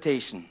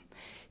interpretation.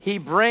 He's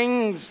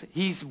bringing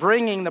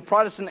the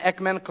Protestant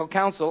Ecumenical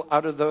Council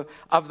out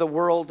of the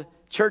world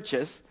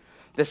churches.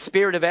 The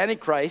spirit of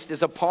Antichrist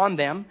is upon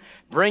them,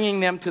 bringing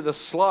them to the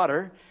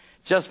slaughter,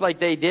 just like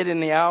they did in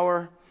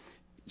the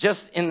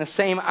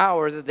same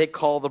hour that they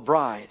call the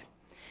bride.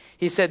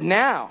 He said,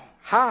 now,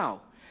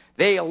 how?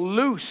 They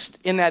loosed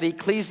in that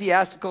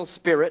ecclesiastical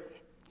spirit,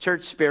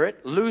 church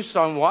spirit, loose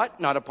on what?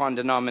 Not upon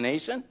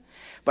denomination,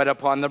 but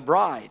upon the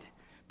bride.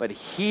 But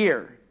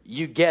here,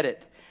 you get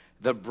it.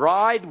 The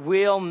bride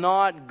will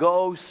not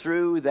go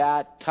through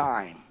that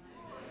time.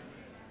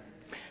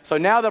 So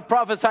now the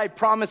prophesied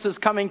promise is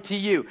coming to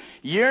you.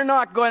 You're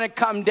not going to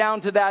come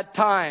down to that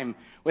time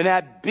when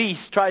that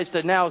beast tries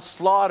to now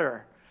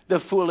slaughter the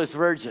foolish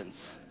virgins.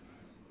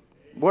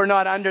 We're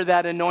not under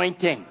that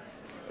anointing.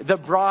 The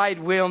bride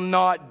will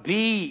not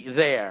be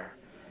there.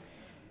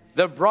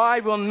 The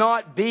bride will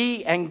not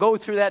be and go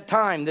through that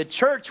time. The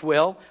church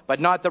will, but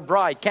not the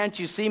bride. Can't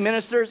you see,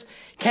 ministers?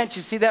 Can't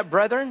you see that,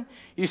 brethren?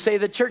 You say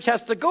the church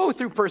has to go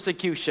through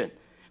persecution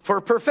for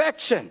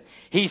perfection.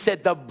 He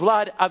said the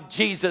blood of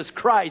Jesus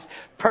Christ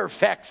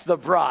perfects the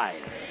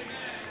bride.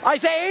 I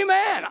say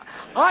amen.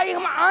 I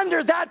am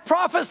under that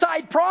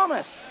prophesied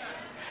promise.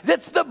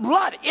 That's the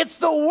blood. It's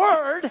the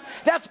word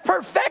that's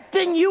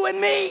perfecting you and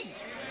me.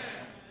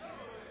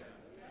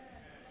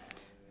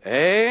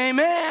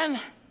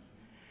 Amen.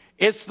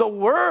 It's the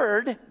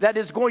word that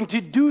is going to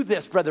do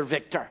this, Brother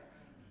Victor.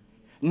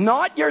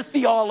 Not your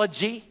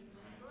theology.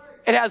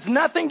 It has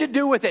nothing to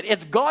do with it.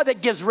 It's God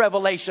that gives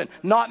revelation,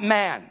 not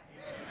man.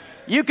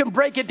 You can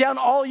break it down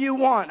all you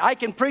want. I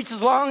can preach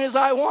as long as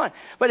I want.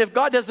 But if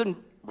God doesn't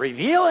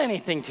reveal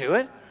anything to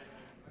it,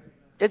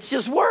 it's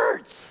just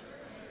words.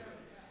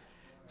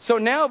 So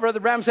now Brother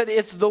Branham said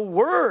it's the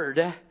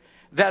word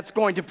that's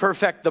going to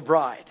perfect the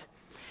bride.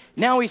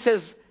 Now he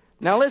says,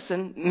 now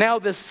listen, now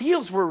the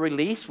seals were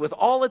released with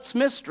all its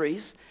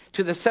mysteries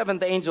to the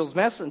seventh angel's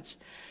message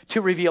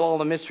to reveal all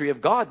the mystery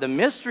of God. The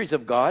mysteries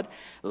of God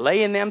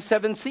lay in them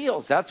 7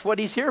 seals. That's what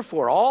he's here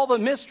for. All the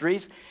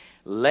mysteries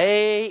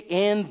lay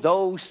in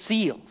those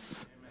seals.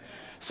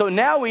 So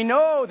now we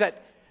know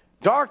that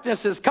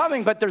darkness is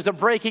coming, but there's a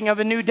breaking of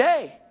a new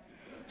day.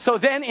 So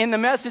then in the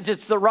message,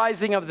 it's the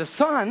rising of the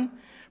sun.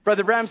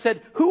 Brother Branham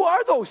said, who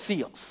are those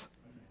seals?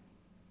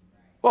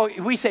 Well,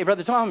 we say,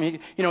 Brother Tom,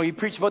 you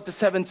preach about the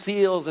 7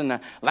 seals and the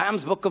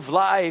Lamb's Book of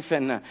Life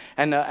and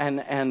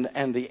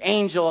the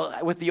angel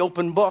with the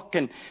open book.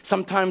 And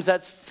sometimes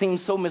that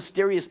seems so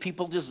mysterious,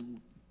 people just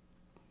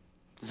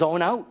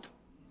zone out.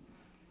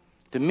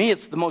 To me,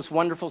 it's the most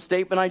wonderful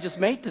statement I just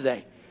made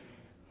today.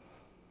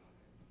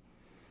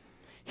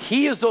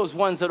 He is those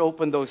ones that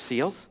open those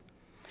seals.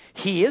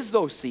 He is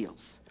those seals.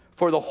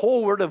 For the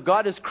whole Word of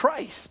God is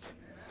Christ.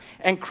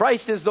 And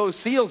Christ is those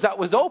seals that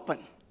was open.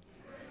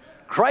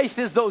 Christ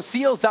is those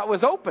seals that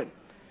was open.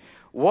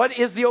 What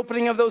is the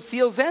opening of those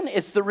seals then?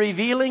 It's the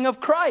revealing of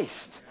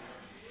Christ.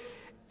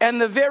 And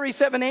the very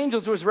 7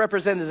 angels was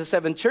represented, the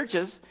 7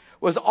 churches,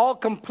 was all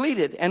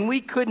completed. And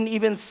we couldn't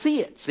even see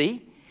it,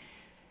 see?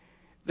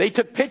 They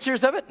took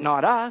pictures of it,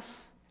 not us.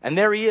 And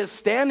there he is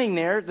standing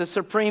there, the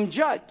supreme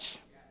judge.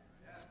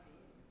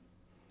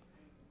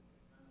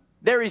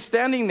 There he's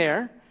standing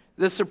there,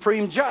 the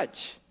supreme judge.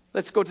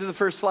 Let's go to the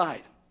first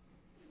slide.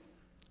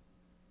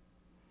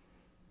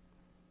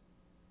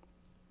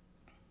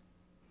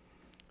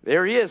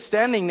 There he is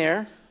standing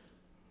there.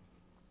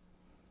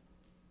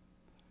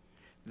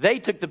 They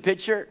took the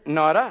picture,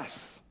 not us.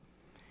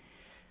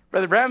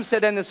 Brother Branham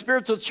said, and the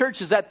spiritual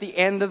church is at the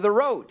end of the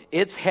road.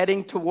 It's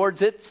heading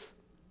towards its...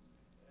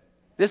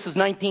 This is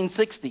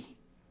 1960.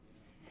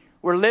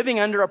 We're living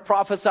under a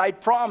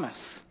prophesied promise.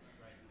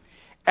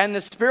 And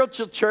the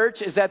spiritual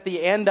church is at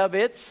the end of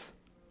its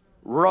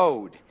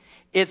road.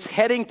 It's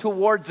heading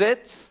towards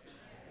its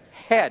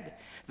head.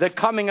 The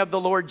coming of the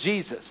Lord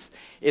Jesus.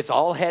 It's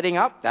all heading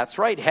up. That's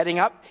right, heading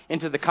up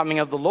into the coming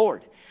of the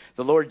Lord.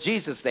 The Lord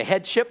Jesus, the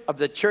headship of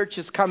the church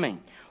is coming.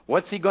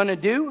 What's he going to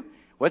do?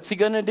 What's he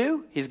going to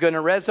do? He's going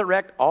to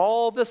resurrect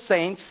all the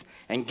saints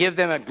and give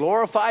them a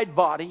glorified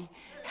body.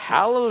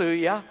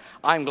 Hallelujah.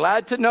 I'm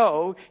glad to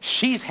know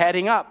she's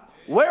heading up.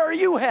 Where are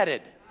you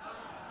headed?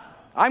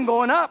 I'm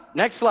going up.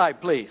 Next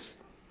slide, please.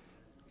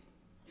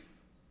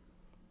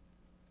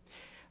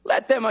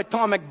 Let them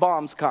atomic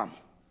bombs come.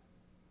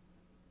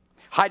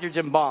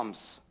 Hydrogen bombs.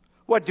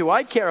 What do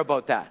I care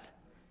about that?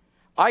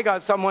 I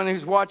got someone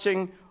who's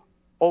watching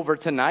over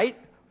tonight.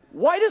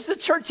 Why does the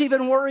church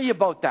even worry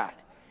about that?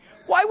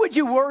 Why would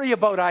you worry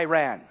about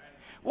Iran?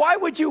 Why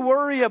would you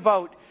worry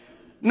about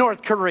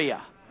North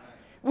Korea?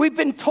 We've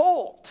been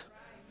told.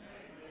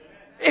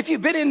 If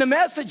you've been in the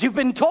message, you've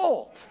been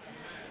told.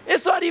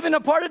 It's not even a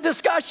part of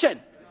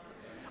discussion.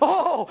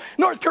 Oh,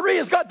 North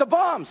Korea's got the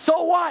bomb.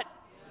 So what?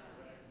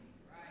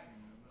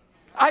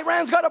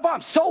 Iran's got a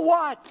bomb. So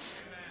what?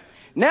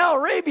 Now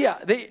Arabia,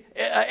 the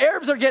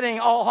Arabs are getting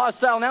all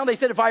hostile now. They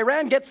said if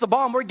Iran gets the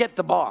bomb, we'll get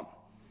the bomb.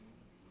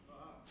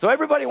 So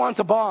everybody wants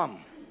a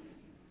bomb.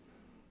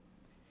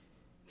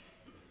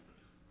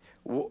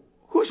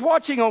 Who's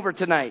watching over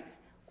tonight?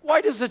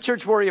 Why does the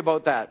church worry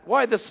about that?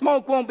 Why? The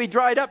smoke won't be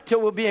dried up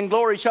till we'll be in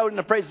glory shouting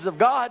the praises of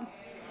God.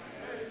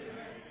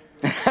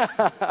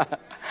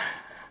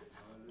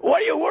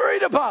 What are you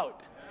worried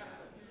about?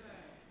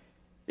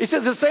 He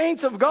says the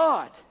saints of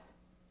God.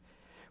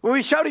 We'll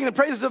be shouting the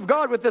praises of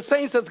God with the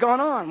saints that's gone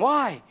on.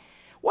 Why?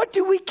 What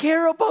do we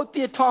care about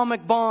the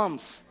atomic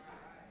bombs?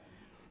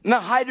 And the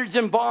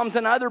hydrogen bombs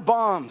and other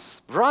bombs?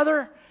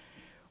 Brother,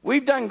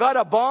 we've got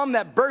a bomb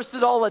that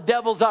bursted all the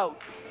devils out.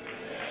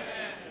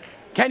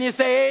 Can you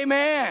say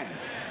amen?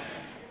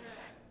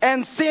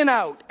 And sin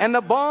out. And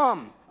the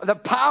bomb, the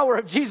power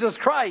of Jesus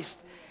Christ,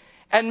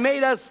 and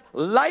made us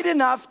light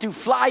enough to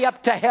fly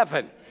up to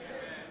heaven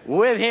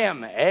with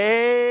Him.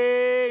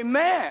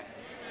 Amen.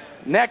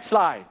 Next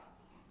slide.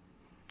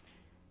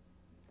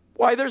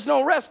 Why, there's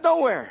no rest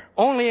nowhere.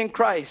 Only in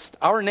Christ.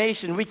 Our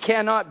nation, we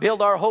cannot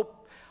build our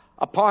hope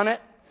upon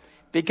it,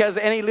 because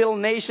any little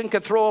nation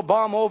could throw a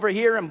bomb over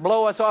here and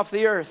blow us off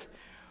the earth.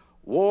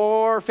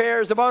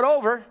 Warfare is about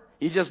over.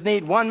 You just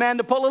need one man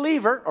to pull a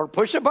lever or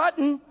push a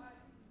button.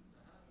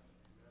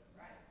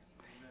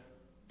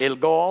 It'll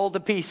go all to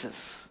pieces.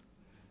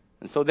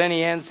 And so then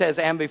he says,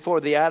 and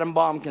before the atom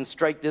bomb can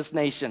strike this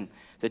nation,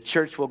 the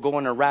church will go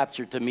in a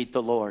rapture to meet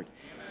the Lord.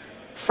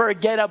 Amen.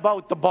 Forget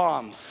about the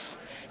bombs.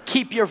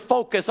 Keep your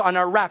focus on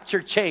a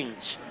rapture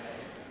change.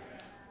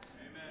 Amen.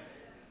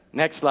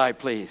 Next slide,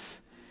 please.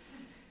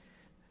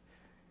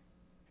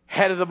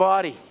 Head of the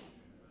body.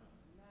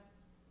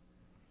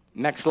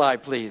 Next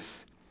slide, please.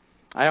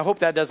 I hope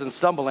that doesn't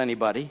stumble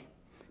anybody.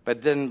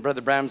 But then Brother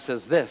Branham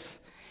says this.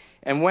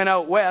 And went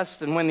out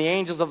west, and when the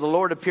angels of the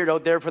Lord appeared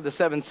out there for the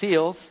 7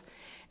 seals,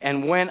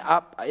 and went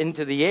up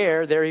into the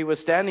air, there he was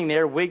standing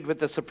there, wigged with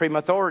the supreme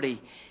authority.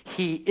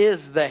 He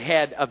is the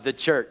head of the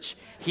church.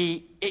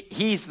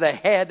 He's the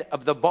head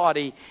of the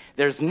body.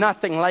 There's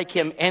nothing like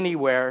him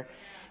anywhere.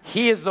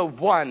 He is the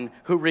one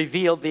who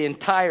revealed the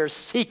entire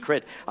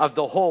secret of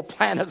the whole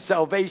plan of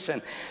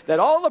salvation that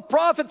all the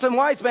prophets and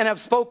wise men have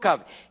spoke of.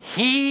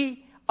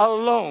 He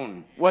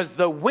alone was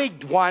the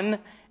wigged one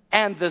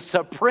and the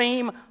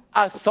supreme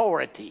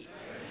authority.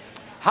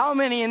 How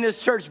many in this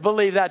church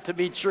believe that to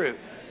be true?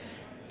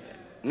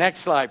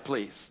 Next slide,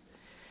 please.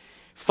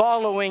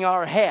 Following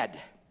our head.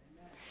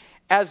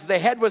 As the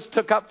head was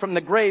took up from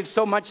the grave,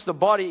 so must the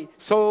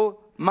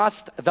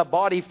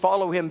body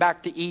follow him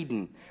back to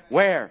Eden.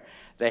 Where?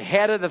 The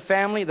head of the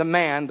family, the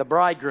man, the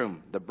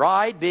bridegroom. The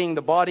bride, being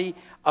the body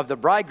of the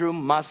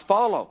bridegroom, must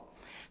follow.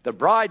 The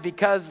bride,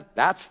 because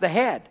that's the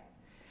head.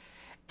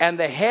 And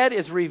the head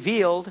is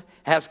revealed,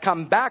 has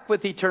come back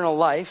with eternal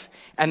life,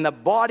 and the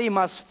body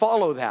must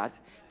follow that,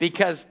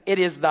 because it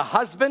is the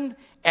husband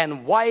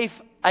and wife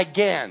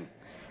again.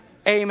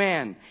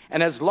 Amen.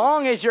 And as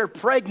long as you're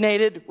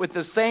pregnated with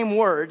the same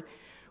word,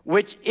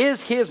 which is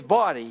his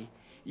body,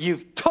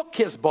 you've took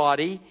his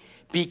body,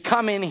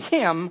 become in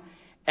him,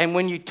 and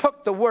when you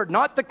took the word,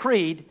 not the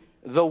creed,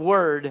 the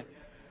word,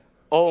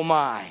 oh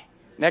my.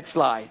 Next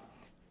slide.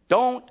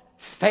 Don't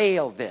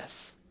fail this.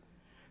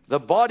 The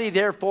body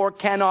therefore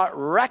cannot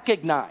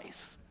recognize.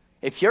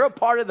 If you're a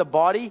part of the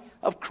body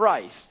of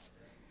Christ,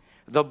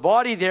 the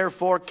body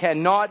therefore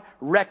cannot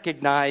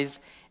recognize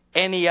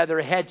any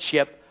other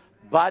headship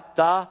but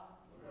the...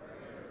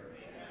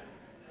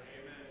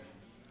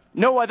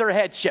 No other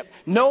headship,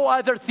 no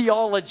other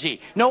theology,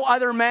 no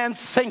other man's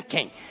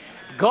thinking.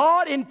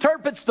 God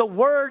interprets the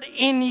word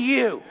in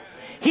you.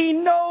 He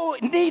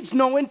needs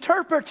no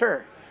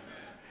interpreter.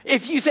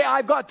 If you say,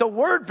 I've got the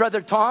word,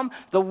 Brother Tom,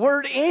 the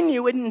word in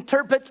you, it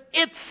interprets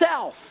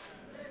itself.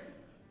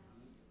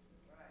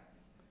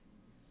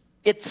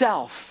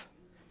 Itself.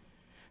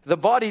 The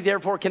body,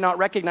 therefore, cannot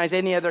recognize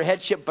any other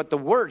headship but the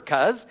word,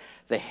 because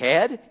the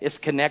head is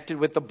connected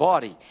with the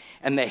body.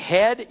 And the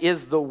head is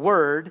the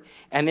word,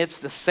 and it's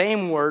the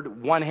same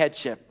word, one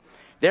headship.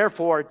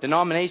 Therefore,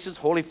 denominations,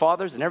 holy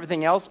fathers, and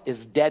everything else is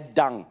dead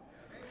dung.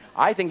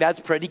 I think that's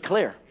pretty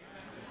clear.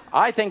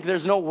 I think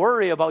there's no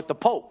worry about the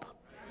Pope.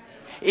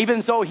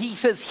 Even so, he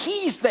says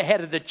he's the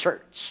head of the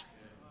church.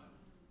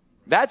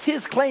 That's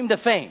his claim to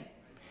fame.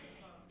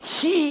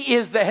 He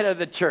is the head of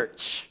the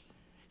church.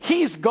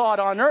 He's God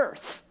on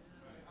earth.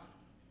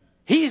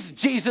 He's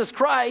Jesus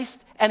Christ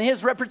and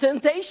his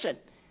representation.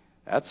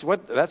 That's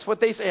what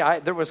they say.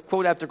 There was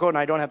quote after quote, and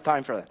I don't have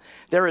time for that.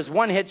 There is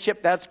one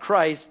headship, that's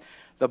Christ.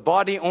 The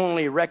body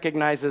only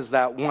recognizes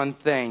that one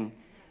thing.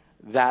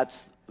 That's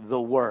the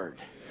Word.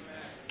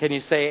 Amen. Can you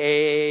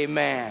say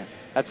amen?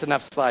 That's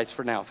enough slides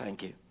for now.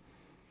 Thank you.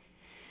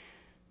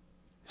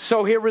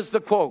 So here was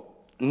the quote.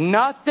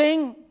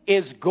 Nothing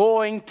is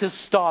going to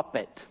stop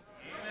it.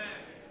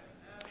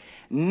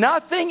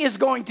 Nothing is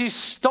going to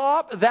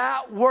stop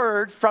that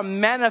word from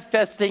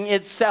manifesting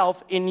itself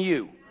in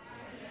you.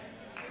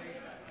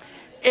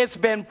 It's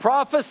been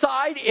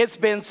prophesied. It's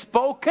been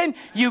spoken.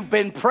 You've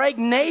been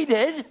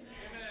pregnated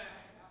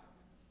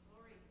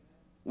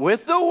with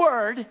the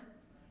word.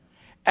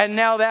 And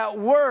now that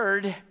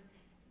word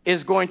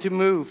is going to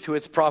move to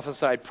its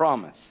prophesied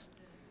promise.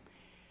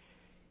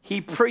 He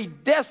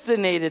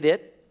predestinated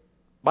it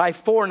by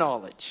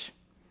foreknowledge.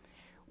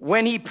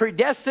 When he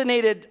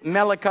predestinated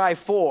Malachi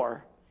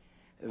 4,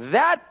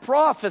 that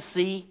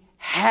prophecy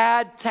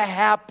had to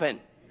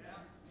happen.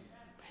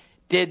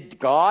 Did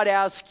God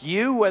ask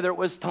you whether it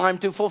was time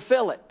to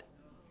fulfill it?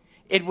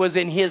 It was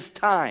in his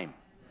time,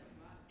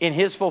 in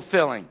his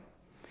fulfilling.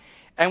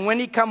 And when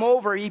he come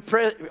over,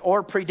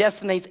 or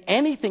predestinates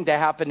anything to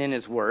happen in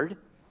his word,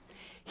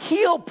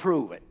 he'll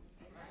prove it.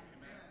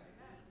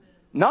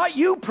 Not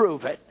you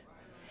prove it.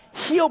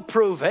 He'll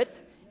prove it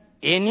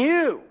in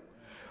you.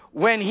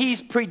 When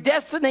he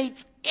predestinates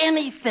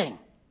anything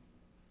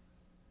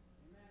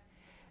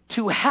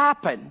to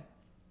happen,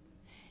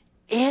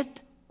 it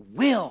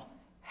will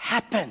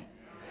happen.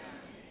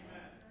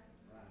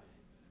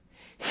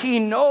 He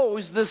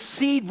knows the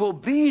seed will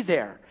be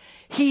there.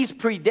 He's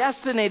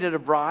predestinated a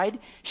bride.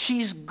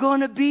 She's going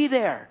to be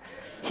there.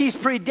 He's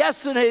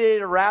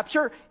predestinated a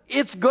rapture.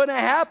 It's going to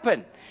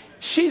happen.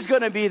 She's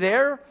going to be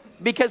there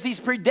because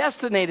he's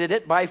predestinated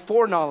it by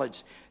foreknowledge.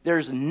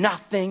 There's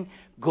nothing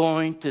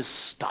going to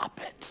stop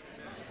it.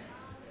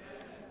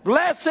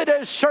 Blessed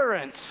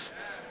assurance,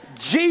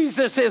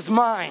 Jesus is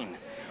mine.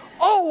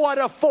 Oh, what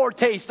a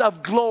foretaste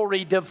of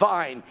glory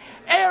divine.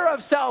 Heir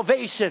of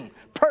salvation,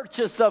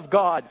 purchased of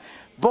God,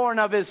 born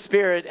of his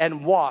Spirit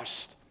and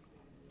washed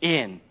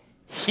in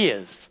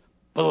his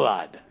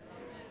blood.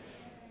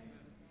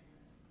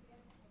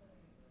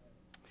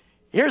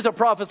 Here's a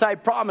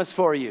prophesied promise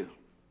for you.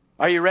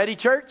 Are you ready,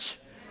 church?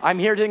 I'm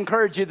here to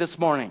encourage you this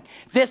morning.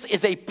 This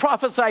is a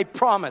prophesied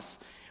promise.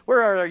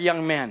 Where are our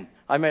young men?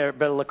 I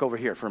better look over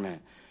here for a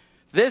minute.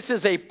 This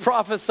is a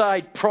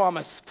prophesied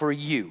promise for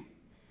you.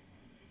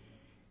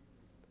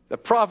 The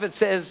prophet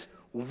says,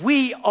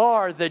 we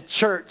are the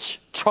church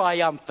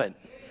triumphant.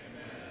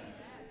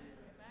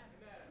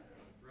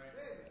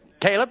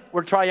 Caleb,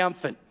 we're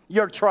triumphant.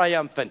 You're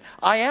triumphant.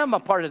 I am a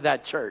part of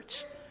that church.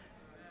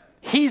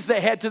 He's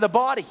the head to the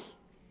body.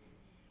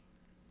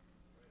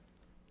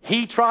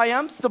 He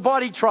triumphs, the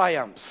body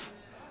triumphs.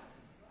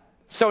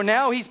 So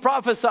now he's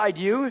prophesied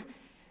you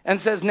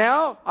and says,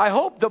 now I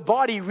hope the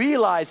body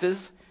realizes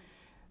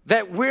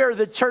that we're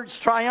the church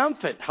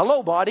triumphant.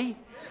 Hello, body.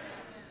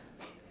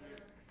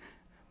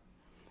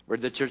 We're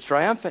the church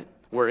triumphant.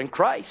 We're in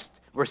Christ.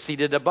 We're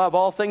seated above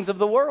all things of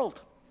the world.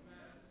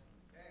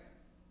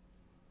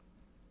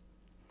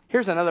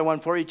 Here's another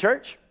one for you,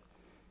 church.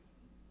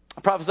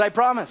 A prophesied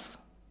promise.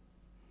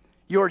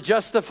 You're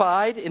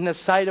justified in the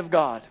sight of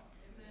God.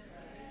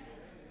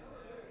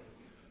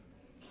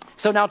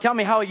 So now tell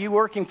me, how are you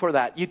working for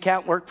that? You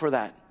can't work for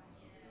that.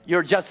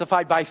 You're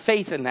justified by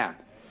faith in that.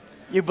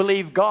 You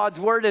believe God's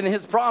word and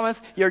his promise.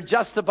 You're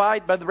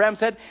justified. But the Ram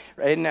said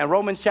in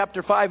Romans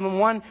chapter 5 and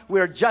 1,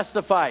 we're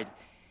justified.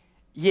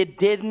 You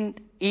didn't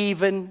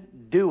even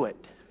do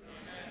it.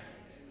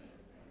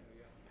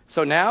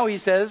 So now he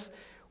says,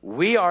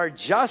 we are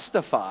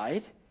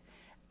justified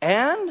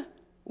and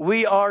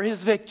we are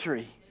his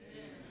victory.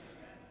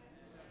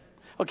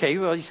 Okay,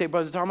 well, you say,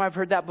 Brother Tom, I've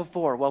heard that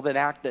before. Well, then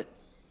act it.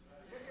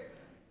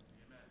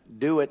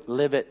 Do it,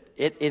 live it.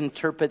 It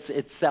interprets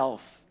itself.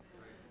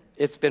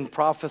 It's been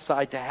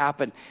prophesied to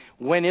happen.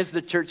 When is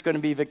the church going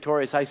to be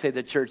victorious? I say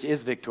the church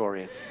is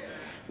victorious.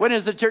 When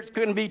is the church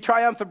going to be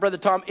triumphant, Brother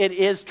Tom? It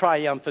is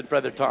triumphant,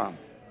 Brother Tom.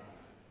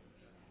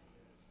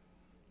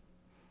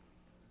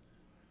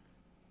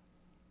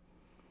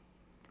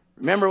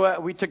 Remember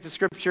what we took the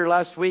scripture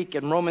last week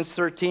in Romans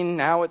 13.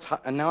 Now it's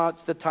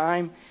the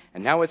time,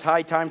 and now it's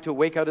high time to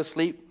wake out of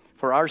sleep,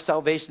 for our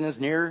salvation is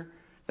nearer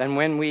than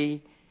when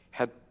we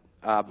had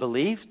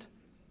believed.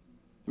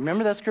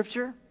 Remember that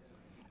scripture?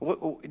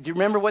 Do you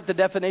remember what the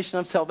definition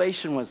of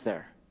salvation was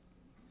there?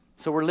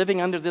 So we're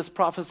living under this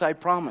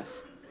prophesied promise.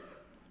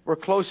 We're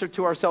closer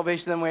to our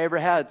salvation than we ever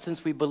had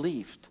since we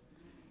believed.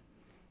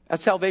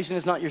 That salvation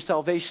is not your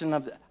salvation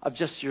of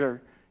just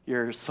your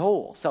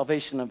soul,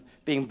 salvation of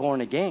being born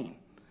again.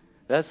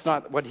 That's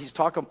not what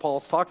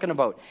Paul's talking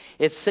about.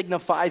 It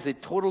signifies a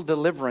total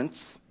deliverance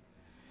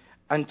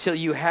until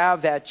you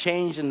have that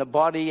change in the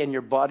body and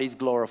your body's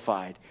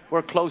glorified.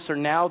 We're closer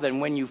now than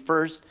when you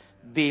first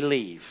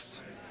believed.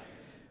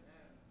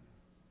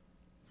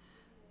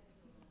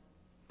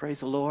 Praise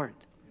the Lord.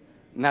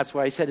 And that's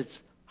why I said it's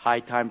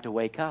high time to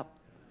wake up.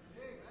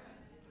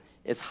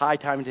 It's high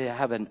time to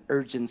have an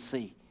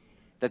urgency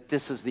that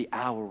this is the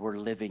hour we're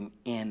living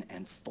in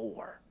and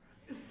for.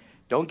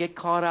 Don't get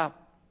caught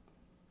up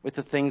with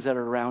the things that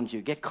are around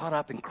you. Get caught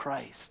up in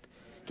Christ.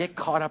 Get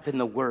caught up in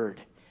the Word.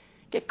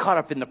 Get caught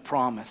up in the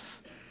promise.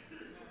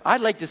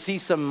 I'd like to see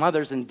some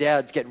mothers and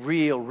dads get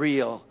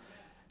real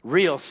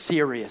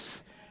serious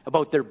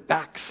about their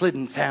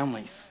backslidden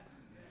families.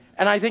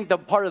 And I think the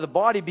part of the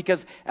body, because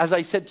as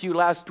I said to you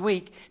last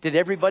week, did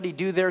everybody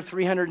do their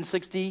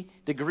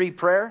 360-degree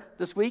prayer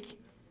this week?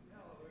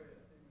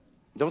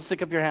 Don't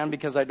stick up your hand,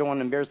 because I don't want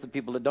to embarrass the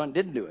people that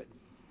didn't do it.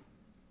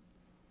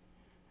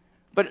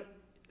 But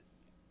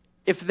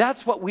if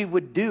that's what we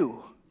would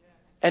do,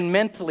 and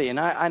mentally, and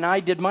I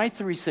did my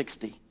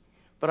 360,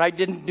 but I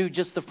didn't do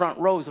just the front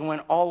rows and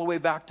went all the way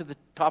back to the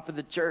top of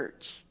the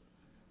church.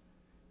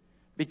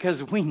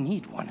 Because we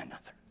need one another.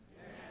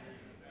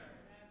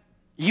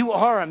 You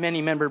are a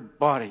many-membered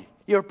body.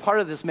 You're part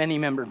of this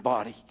many-membered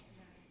body.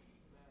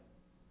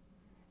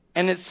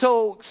 And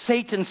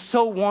Satan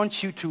so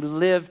wants you to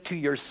live to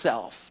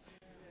yourself.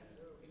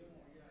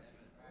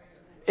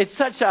 It's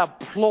such a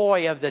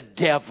ploy of the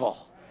devil.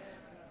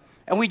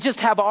 And we just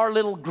have our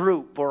little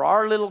group or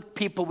our little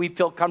people we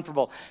feel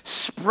comfortable.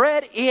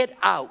 Spread it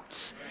out.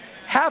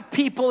 Have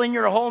people in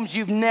your homes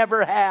you've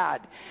never had.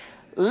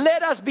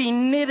 Let us be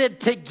knitted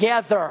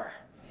together.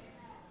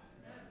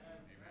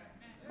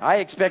 I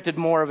expected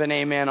more of an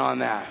amen on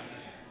that.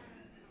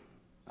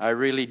 I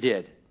really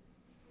did.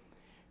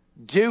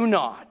 Do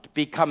not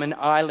become an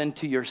island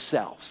to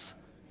yourselves.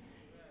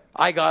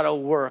 I got to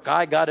work.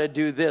 I got to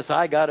do this.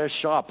 I got to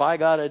shop. I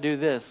got to do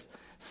this.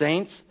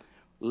 Saints,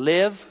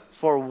 live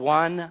for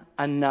one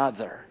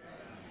another.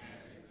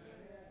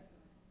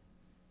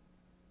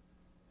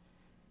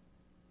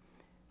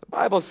 The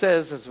Bible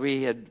says, as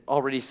we had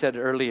already said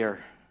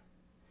earlier,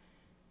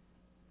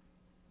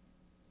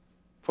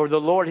 for the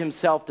Lord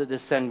himself to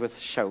descend with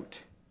a shout,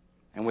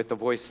 and with the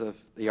voice of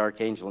the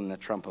archangel and the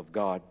trump of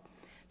God,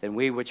 then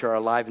we which are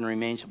alive and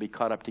remain shall be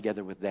caught up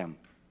together with them.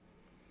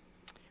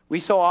 We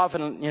so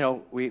often,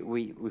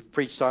 we've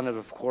preached on it,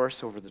 of course,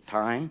 over the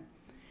time.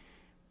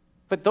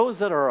 But those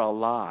that are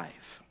alive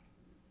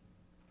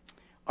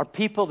are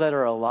people that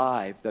are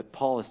alive, that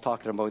Paul is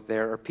talking about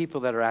there, are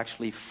people that are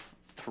actually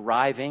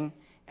thriving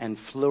and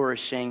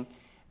flourishing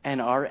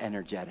and are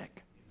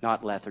energetic,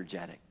 not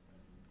lethargic.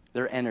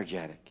 They're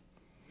energetic.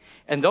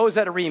 And those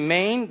that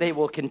remain, they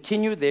will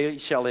continue, they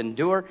shall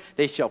endure,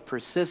 they shall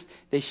persist,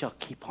 they shall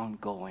keep on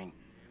going.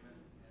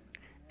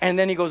 And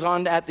then he goes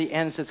on at the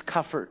end and says,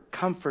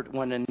 comfort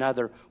one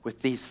another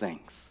with these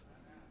things.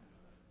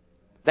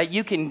 That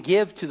you can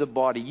give to the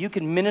body, you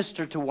can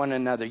minister to one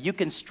another, you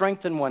can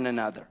strengthen one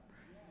another.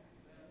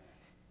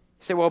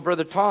 You say, well,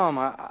 Brother Tom,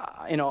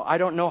 I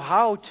don't know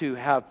how to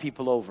have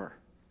people over.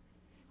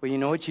 Well, you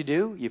know what you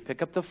do? You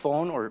pick up the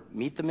phone or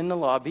meet them in the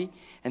lobby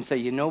and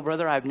say,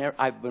 brother,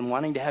 I've been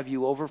wanting to have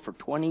you over for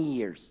 20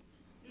 years.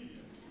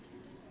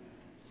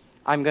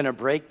 I'm going to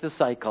break the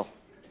cycle.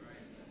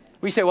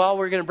 We say, well,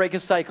 we're going to break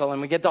a cycle,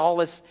 and we get to all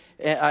this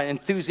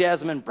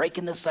enthusiasm and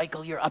breaking the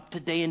cycle. You're up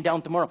today and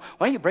down tomorrow.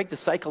 Why don't you break the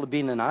cycle of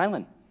being an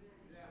island?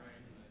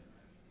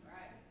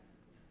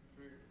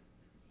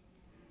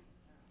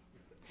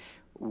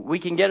 We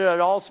can get it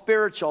all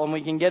spiritual, and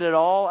we can get it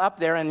all up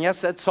there, and yes,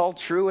 that's all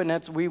true,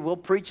 and we will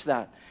preach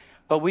that.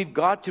 But we've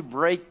got to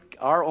break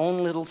our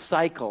own little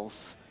cycles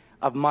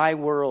of my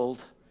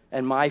world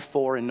and my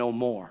for and no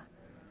more.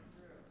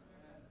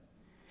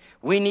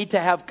 We need to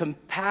have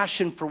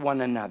compassion for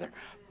one another,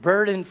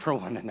 burden for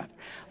one another,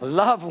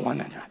 love one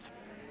another.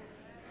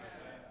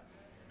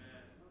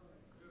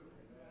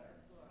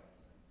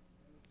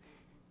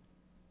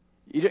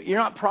 You're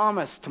not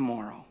promised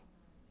tomorrow.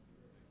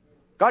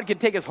 God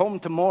could take us home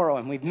tomorrow,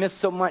 and we've missed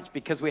so much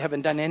because we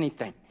haven't done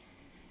anything.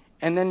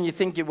 And then you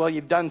think, well,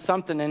 you've done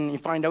something, and you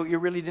find out you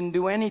really didn't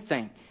do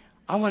anything.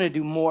 I want to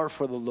do more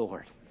for the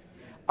Lord.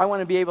 I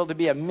want to be able to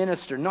be a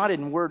minister, not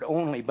in word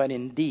only, but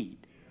in deed.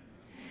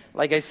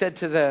 Like I said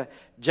to the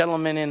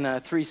gentleman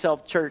in Three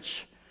Self Church,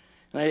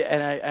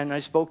 and I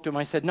spoke to him,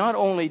 I said, not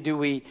only do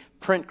we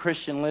print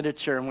Christian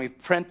literature, and we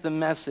print the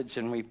message,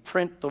 and we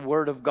print the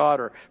Word of God,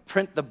 or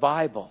print the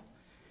Bible,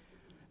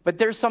 but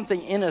there's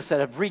something in us that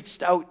have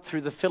reached out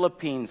through the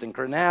Philippines and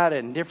Grenada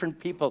and different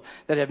people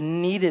that have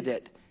needed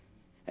it.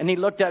 And he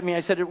looked at me,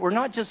 I said, we're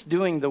not just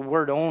doing the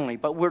Word only,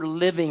 but we're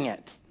living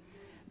it,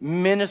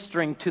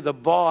 ministering to the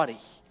body.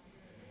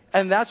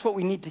 And that's what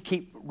we need to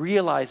keep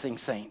realizing,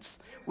 saints.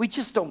 We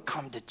just don't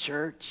come to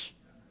church.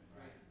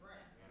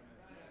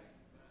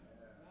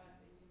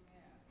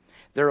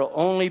 There will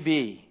only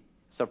be,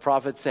 as the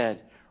prophet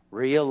said,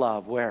 real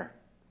love. Where?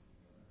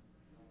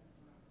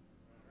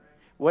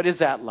 What is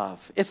that love?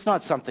 It's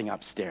not something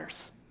upstairs.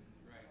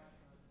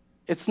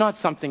 It's not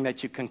something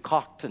that you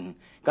concoct and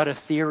got a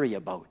theory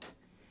about.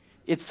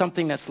 It's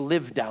something that's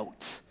lived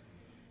out.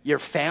 Your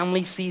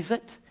family sees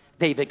it.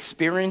 They've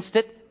experienced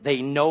it.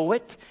 They know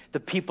it. The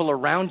people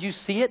around you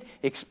see it,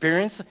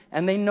 experience it,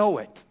 and they know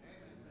it.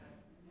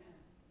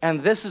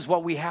 And this is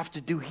what we have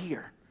to do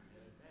here.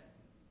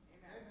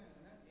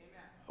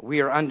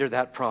 We are under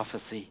that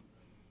prophecy.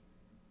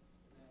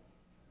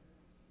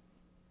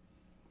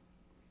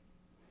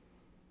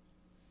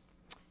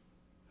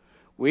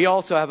 We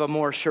also have a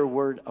more sure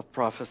word of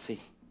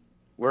prophecy.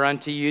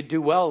 Whereunto you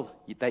do well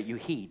that you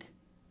heed.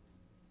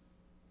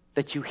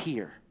 That you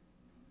hear.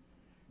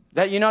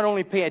 That you not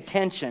only pay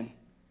attention,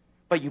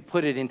 but you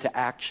put it into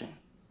action.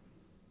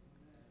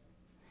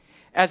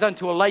 As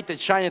unto a light that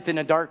shineth in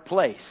a dark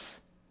place,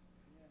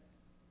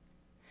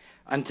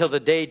 until the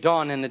day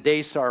dawn and the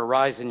day star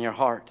arise in your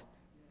heart.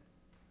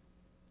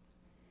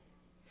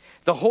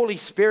 The Holy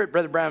Spirit,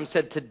 Brother Branham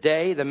said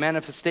today, the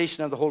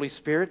manifestation of the Holy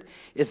Spirit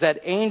is that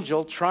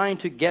angel trying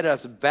to get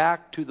us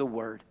back to the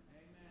Word.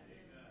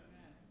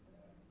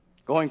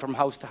 Going from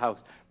house to house,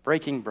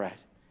 breaking bread.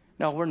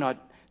 No, we're not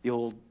the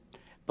old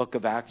Book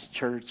of Acts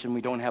church, and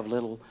we don't have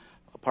little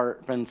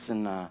apartments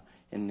in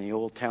the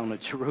old town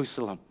of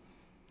Jerusalem.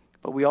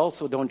 But we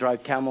also don't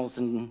drive camels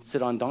and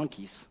sit on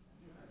donkeys.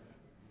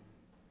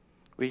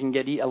 We can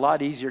get a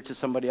lot easier to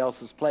somebody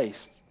else's place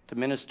to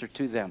minister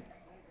to them.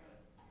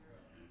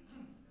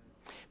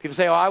 People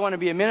say, oh, I want to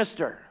be a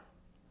minister.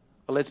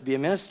 Well, let's be a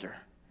minister.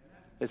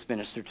 Let's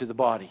minister to the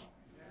body.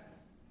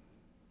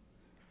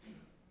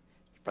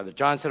 Brother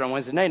John said on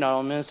Wednesday night, not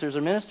all ministers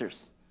are ministers.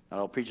 Not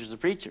all preachers are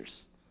preachers.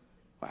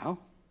 Well,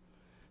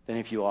 then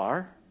if you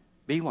are,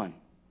 be one.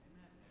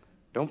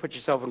 Don't put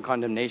yourself in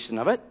condemnation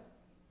of it.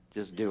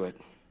 Just do it.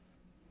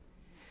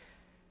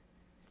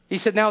 He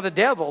said, now the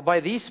devil,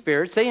 by these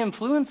spirits, they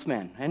influence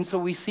men. And so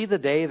we see the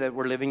day that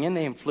we're living in,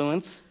 they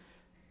influence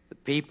the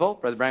people.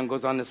 Brother Branham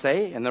goes on to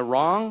say, and the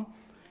wrong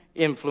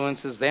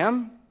influences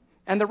them,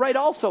 and the right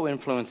also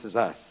influences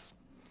us.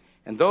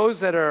 And those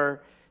that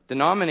are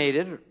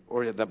denominated,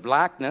 or the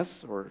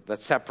blackness, or the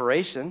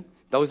separation,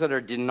 those that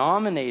are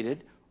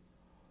denominated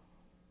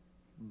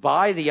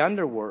by the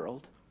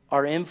underworld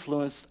are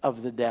influenced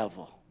of the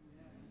devil.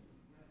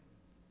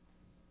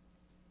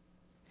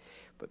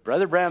 But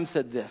Brother Branham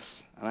said this,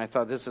 and I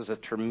thought this was a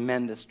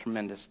tremendous,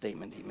 tremendous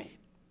statement he made.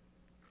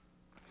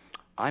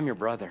 I'm your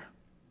brother.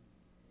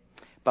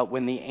 But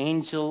when the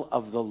angel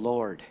of the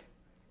Lord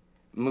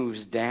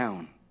moves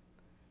down,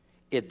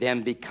 it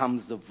then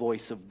becomes the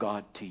voice of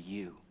God to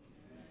you.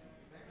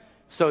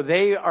 So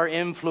they are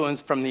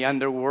influenced from the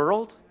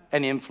underworld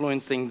and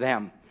influencing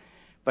them.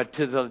 But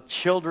to the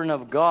children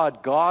of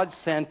God, God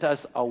sent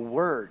us a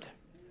word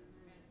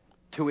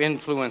to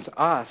influence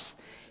us.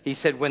 He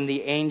said, when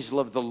the angel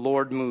of the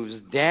Lord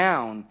moves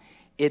down,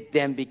 it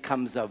then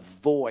becomes a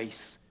voice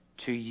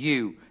to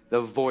you,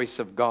 the voice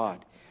of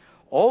God.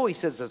 Oh, he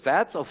says, if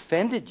that's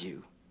offended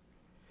you,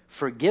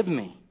 forgive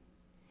me.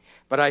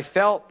 But I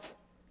felt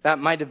that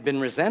might have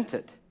been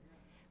resented.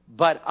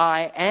 But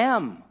I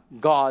am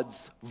God's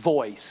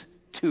voice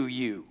to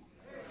you.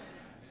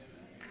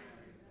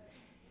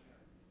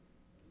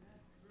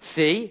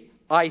 See,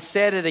 I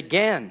said it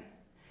again.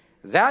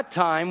 That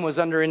time was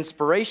under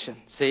inspiration.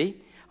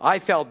 See, I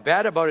felt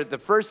bad about it the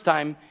first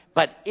time,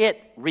 but it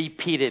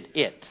repeated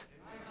it.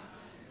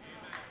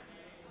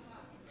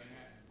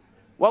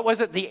 What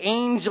was it? The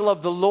angel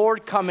of the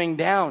Lord coming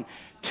down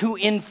to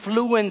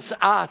influence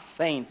us,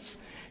 saints.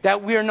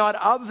 That we're not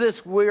of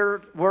this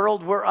world,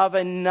 we're of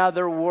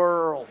another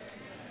world.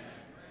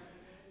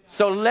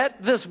 So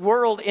let this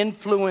world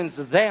influence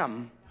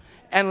them,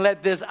 and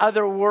let this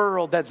other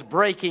world that's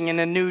breaking in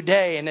a new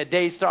day and a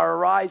day star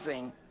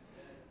arising,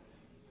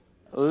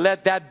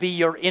 let that be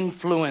your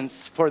influence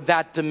for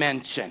that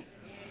dimension.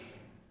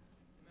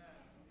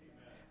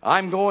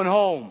 I'm going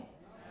home.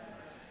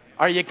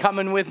 Are you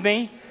coming with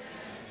me?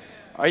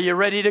 Are you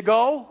ready to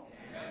go?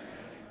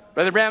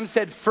 Brother Branham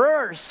said,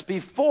 first,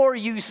 before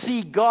you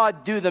see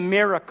God do the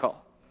miracle,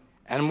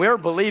 and we're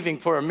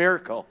believing for a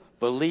miracle,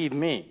 believe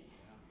me.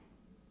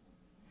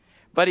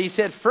 But he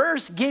said,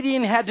 first,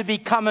 Gideon had to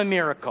become a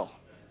miracle.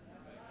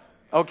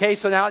 Okay,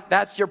 so now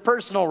that's your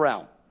personal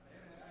realm.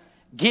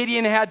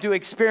 Gideon had to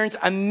experience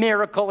a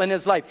miracle in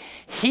his life.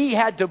 He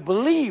had to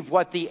believe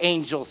what the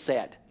angel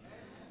said.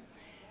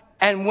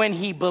 And when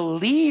he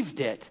believed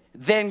it,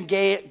 then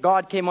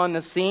God came on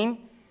the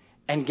scene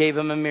and gave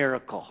him a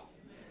miracle.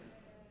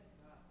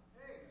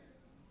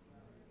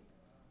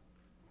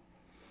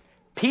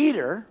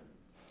 Peter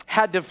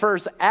had to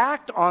first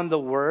act on the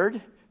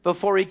word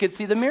before he could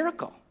see the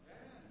miracle.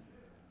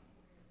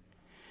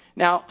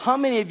 Now, how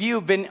many of you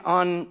have been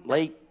on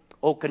Lake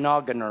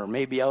Okanagan or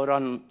maybe out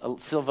on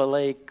Silver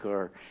Lake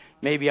or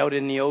maybe out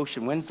in the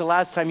ocean? When's the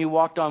last time you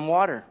walked on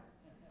water?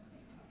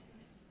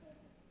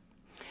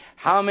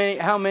 How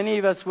many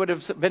of us would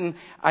have been...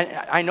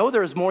 I know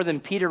there's more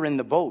than Peter in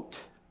the boat.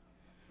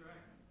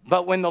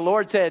 But when the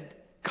Lord said,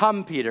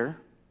 "Come, Peter,"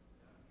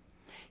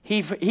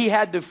 he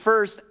had to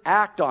first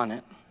act on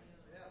it.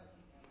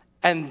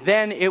 And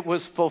then it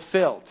was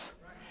fulfilled.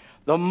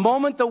 The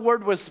moment the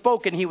word was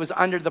spoken, he was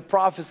under the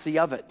prophecy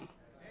of it.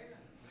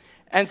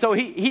 And so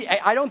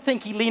I don't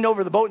think he leaned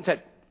over the boat and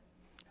said,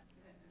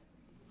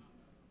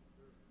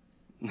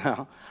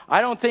 no.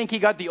 I don't think he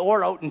got the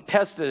oar out and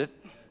tested it.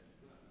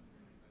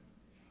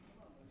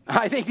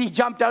 I think he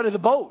jumped out of the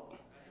boat.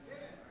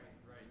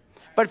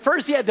 But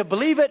first he had to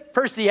believe it.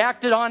 First he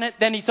acted on it.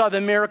 Then he saw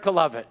the miracle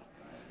of it.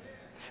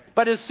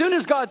 But as soon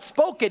as God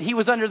spoke it, he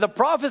was under the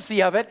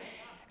prophecy of it.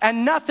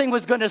 And nothing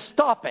was going to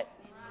stop it.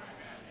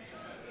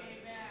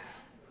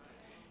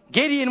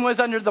 Gideon was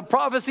under the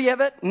prophecy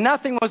of it.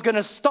 Nothing was going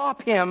to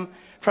stop him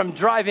from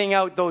driving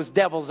out those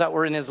devils that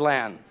were in his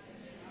land.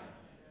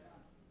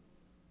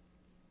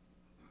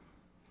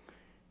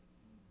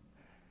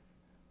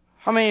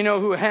 How many know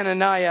who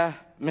Hananiah,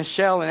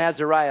 Mishael, and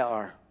Azariah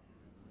are?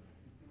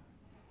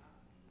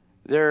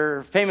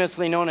 They're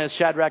famously known as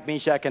Shadrach,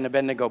 Meshach, and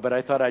Abednego, but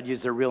I thought I'd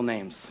use their real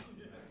names.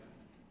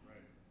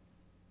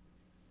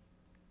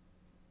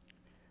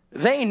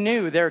 They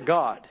knew their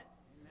God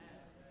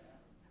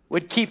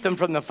would keep them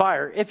from the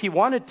fire if he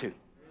wanted to.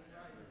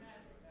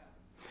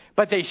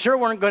 But they sure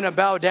weren't going to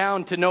bow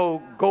down to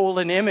no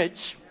golden image.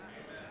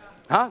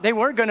 They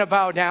weren't going to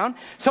bow down.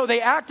 So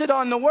they acted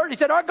on the word. He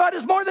said, "Our God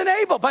is more than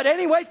able. But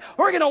anyways,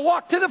 we're going to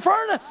walk to the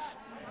furnace."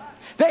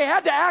 They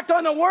had to act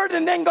on the word,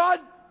 and then God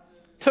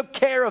took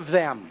care of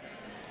them.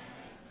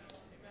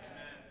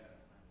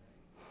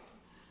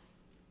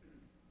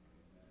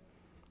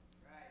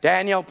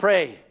 Daniel,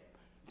 pray.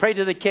 Pray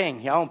to the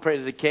king. I won't pray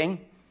to the king.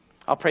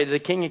 I'll pray to the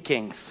King of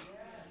Kings.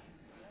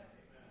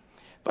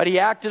 But he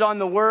acted on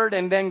the word,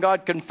 and then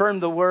God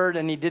confirmed the word,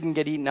 and he didn't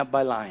get eaten up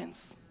by lions.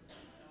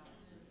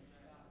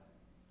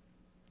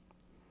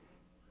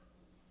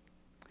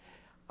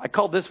 I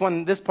called this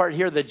part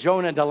here, the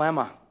Jonah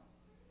dilemma.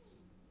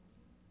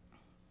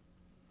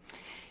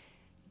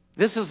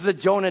 This is the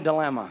Jonah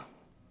dilemma.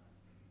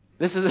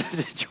 This is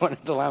the Jonah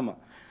dilemma.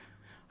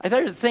 I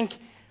started to think,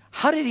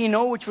 how did he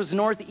know which was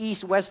north,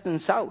 east, west, and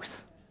south?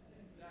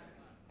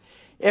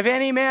 If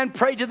any man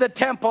prayed to the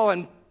temple,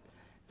 and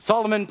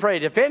Solomon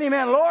prayed, "If any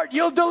man, Lord,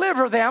 you'll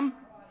deliver them."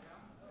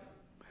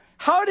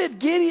 How did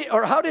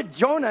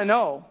Jonah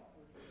know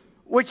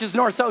which is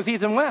north, south,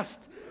 east, and west?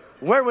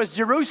 Where was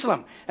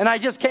Jerusalem? And I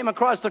just came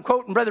across the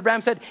quote, and Brother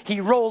Branham said he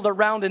rolled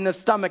around in the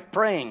stomach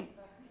praying.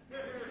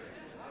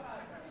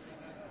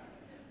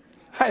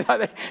 I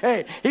thought,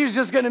 hey, he was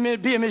just going to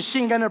be a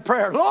machine gun of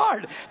prayer.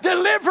 "Lord,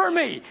 deliver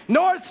me.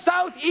 North,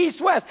 south,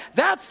 east, west."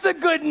 That's the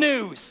good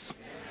news.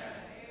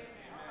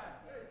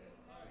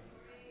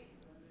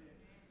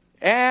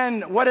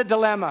 And what a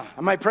dilemma.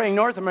 Am I praying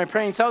north? Am I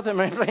praying south? Am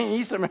I praying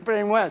east? Am I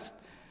praying west?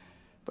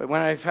 But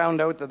when I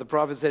found out that the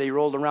prophet said he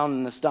rolled around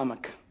in the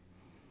stomach,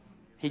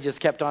 he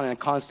just kept on in a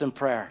constant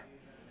prayer.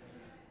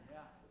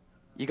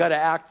 You got to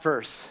act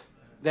first,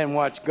 then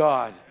watch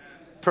God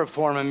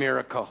perform a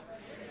miracle.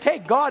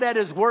 Take God at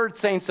his word,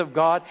 saints of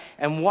God,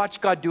 and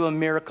watch God do a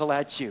miracle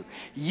at you.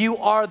 You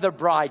are the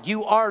bride.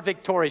 You are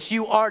victorious.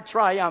 You are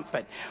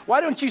triumphant.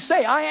 Why don't you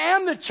say, "I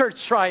am the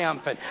church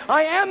triumphant.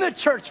 I am the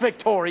church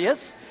victorious.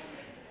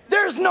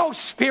 There's no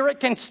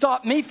spirit can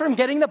stop me from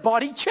getting the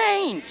body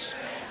changed.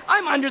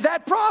 I'm under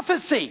that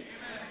prophecy.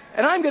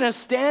 And I'm going to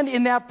stand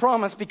in that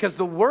promise because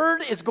the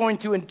word is going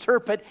to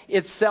interpret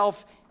itself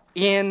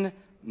in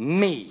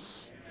me."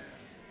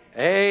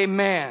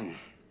 Amen.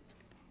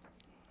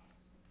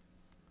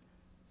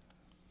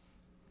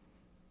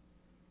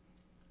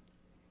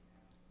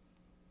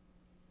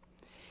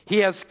 He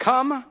has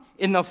come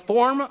in the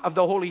form of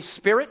the Holy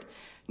Spirit,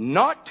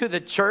 not to the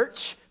church,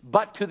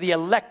 but to the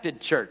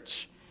elected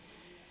church.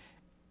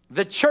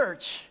 The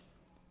church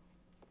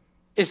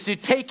is to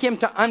take him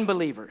to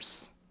unbelievers.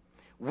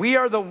 We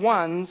are the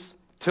ones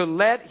to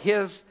let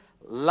his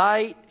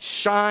light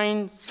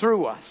shine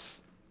through us,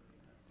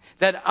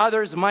 that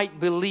others might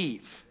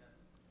believe.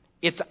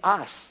 It's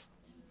us,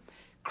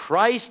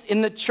 Christ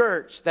in the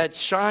church, that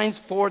shines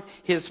forth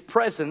his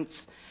presence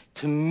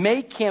to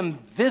make him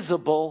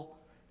visible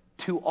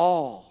to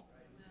all.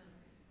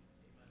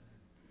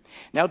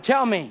 Now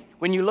tell me,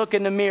 when you look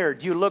in the mirror,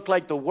 do you look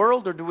like the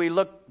world or do we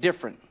look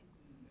different?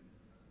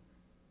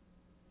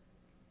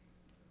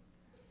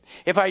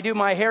 If I do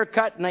my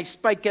haircut and I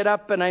spike it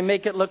up and I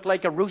make it look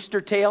like a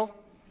rooster tail,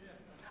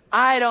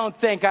 I don't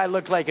think I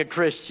look like a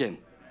Christian.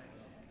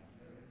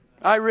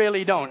 I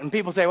really don't. And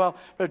people say, well,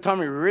 Brother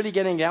Tom, are you really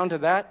getting down to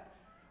that?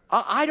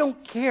 I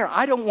don't care.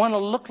 I don't want to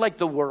look like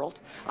the world.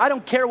 I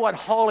don't care what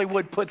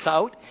Hollywood puts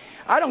out.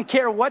 I don't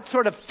care what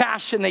sort of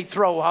fashion they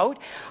throw out.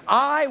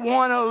 I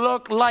want to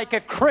look like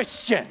a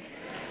Christian.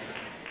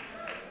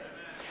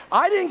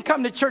 I didn't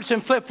come to church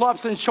in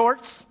flip-flops and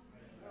shorts.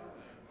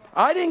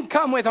 I didn't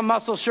come with a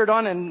muscle shirt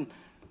on, and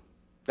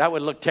that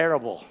would look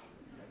terrible.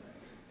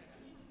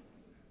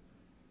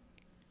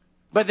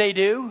 But they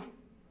do.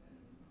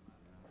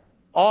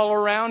 All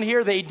around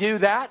here, they do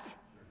that.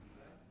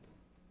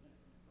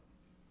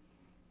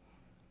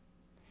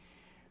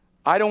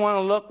 I don't want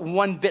to look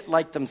one bit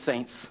like them,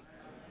 saints.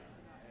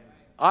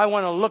 I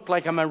want to look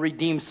like I'm a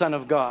redeemed son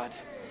of God.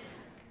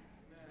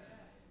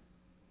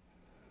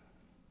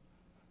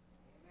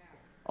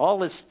 All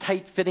this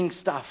tight-fitting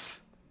stuff.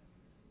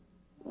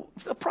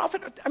 The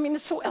prophet,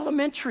 it's so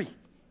elementary.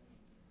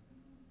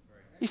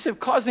 He said,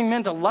 causing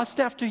men to lust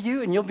after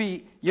you, and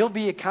you'll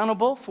be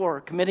accountable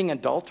for committing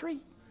adultery?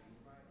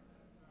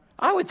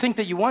 I would think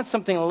that you want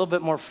something a little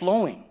bit more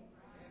flowing.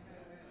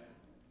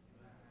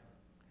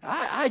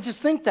 I just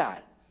think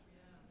that.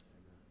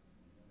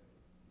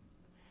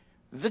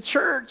 The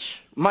church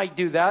might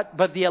do that,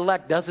 but the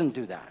elect doesn't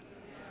do that.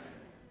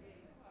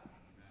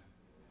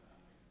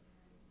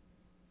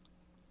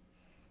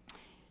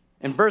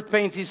 In Birth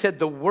Pains, he said,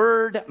 the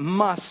Word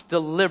must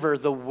deliver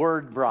the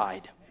Word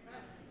bride.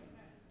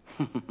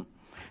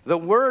 The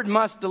Word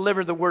must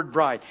deliver the Word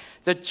bride.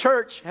 The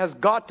church has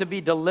got to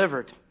be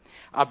delivered.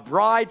 A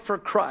bride for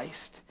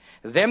Christ.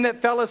 Them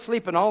that fell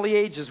asleep in all the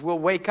ages will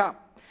wake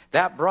up.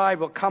 That bride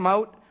will come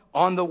out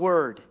on the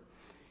Word.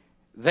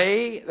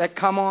 They that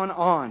come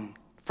on,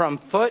 from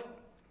foot,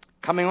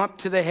 coming up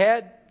to the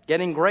head,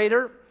 getting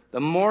greater,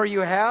 the more you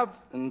have,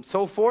 and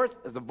so forth.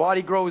 As the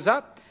body grows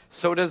up,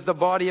 so does the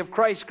body of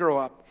Christ grow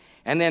up.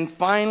 And then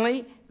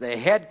finally, the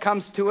head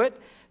comes to it.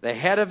 The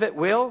head of it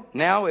will.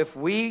 Now, if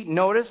we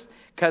notice,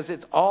 because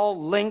it's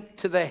all linked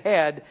to the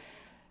head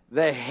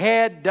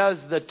does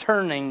the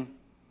turning,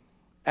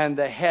 and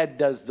the head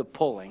does the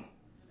pulling.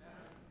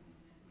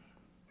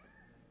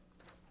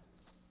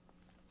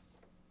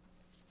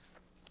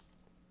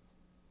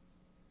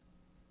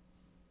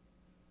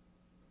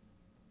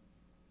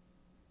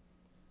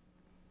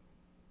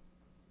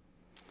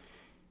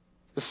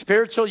 The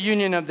spiritual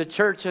union of the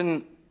church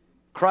and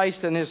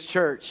Christ and His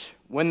church,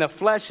 when the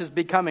flesh is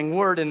becoming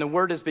word and the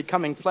word is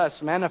becoming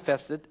flesh,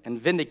 manifested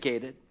and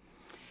vindicated,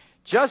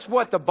 just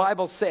what the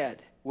Bible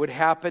said would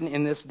happen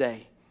in this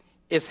day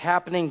is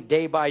happening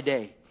day by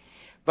day.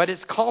 But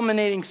it's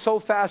culminating so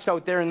fast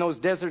out there in those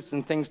deserts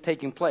and things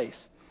taking place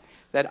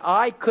that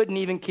I couldn't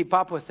even keep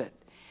up with it.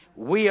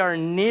 We are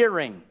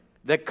nearing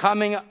the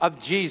coming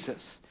of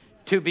Jesus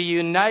to be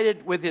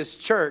united with His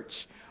church,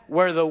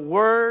 where the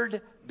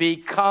Word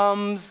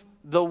becomes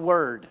the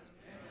Word.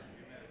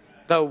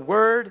 The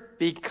Word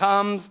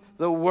becomes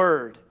the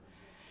Word.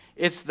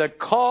 It's the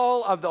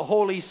call of the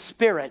Holy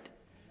Spirit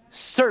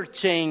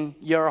searching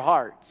your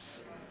hearts.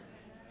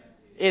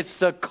 It's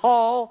the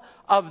call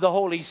of the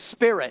Holy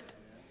Spirit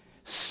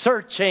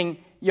searching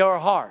your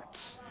hearts.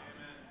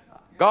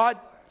 God,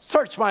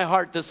 search my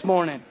heart this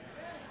morning.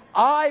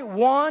 I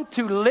want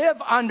to live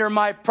under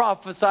my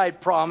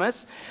prophesied promise,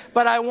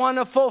 but I want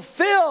to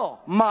fulfill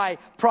my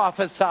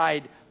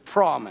prophesied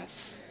promise.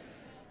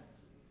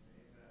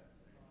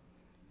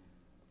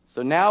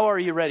 So now are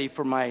you ready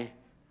for my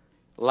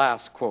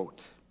last quote?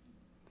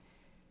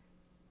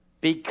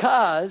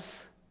 Because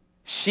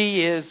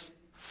she is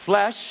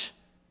flesh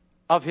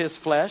of His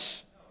flesh,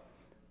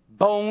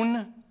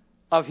 bone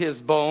of His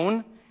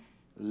bone,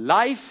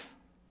 life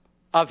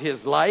of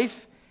His life,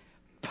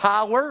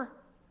 power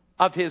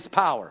of His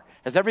power.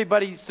 Is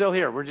everybody still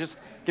here?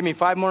 Give me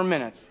 5 more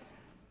minutes.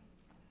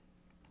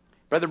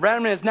 Brother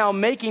Branham is now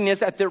making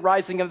this at the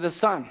rising of the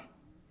sun.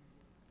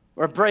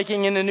 We're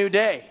breaking in a new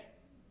day.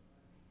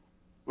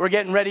 We're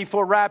getting ready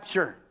for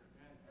rapture.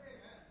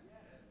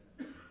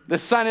 The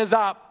sun is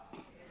up.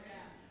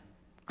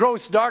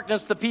 Gross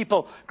darkness the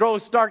people,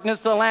 gross darkness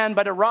the land,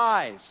 but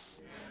arise.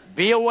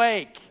 Be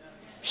awake.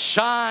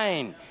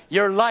 Shine.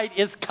 Your light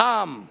is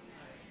come.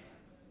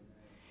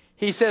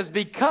 He says,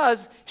 because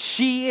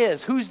she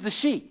is. Who's the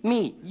she?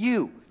 Me,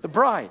 you, the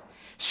bride.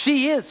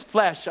 She is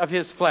flesh of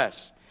His flesh,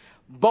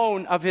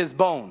 bone of His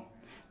bone,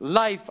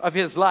 life of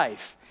His life,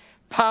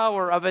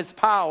 power of His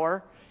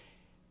power.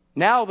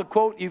 Now the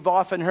quote you've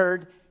often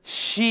heard,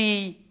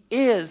 she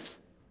is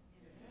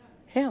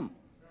Him.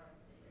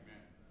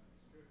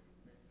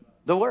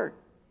 The Word.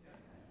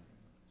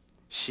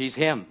 She's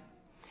Him.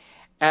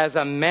 As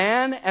a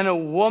man and a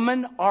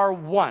woman are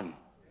one.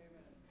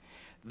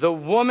 The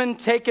woman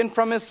taken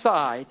from His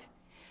side,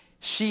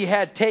 she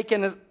had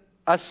taken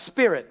a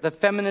spirit, the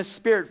feminine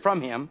spirit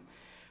from Him,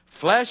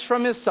 flesh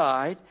from His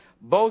side,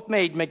 both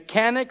made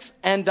mechanics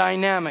and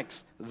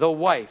dynamics, the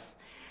wife.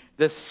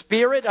 The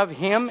spirit of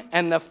Him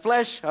and the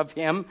flesh of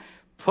Him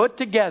put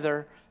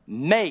together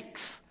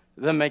makes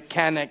the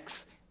mechanics,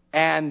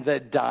 and the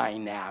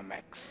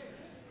dynamics.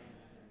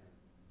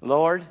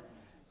 Lord,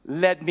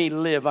 let me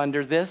live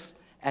under this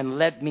and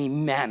let me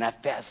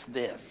manifest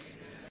this.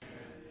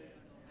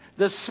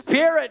 The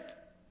Spirit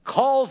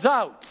calls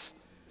out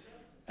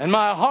and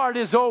my heart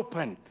is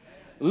open.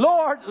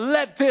 Lord,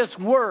 let this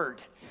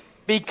word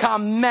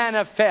become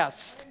manifest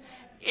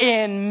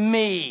in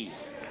me.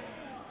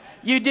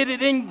 You did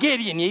it in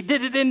Gideon. You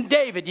did it in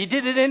David. You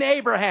did it in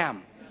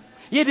Abraham.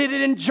 You did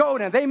it in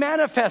Jonah. They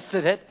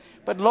manifested it.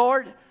 But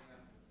Lord,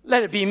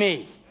 let it be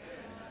me.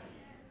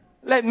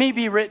 Let me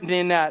be written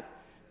in that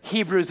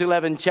Hebrews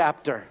 11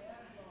 chapter.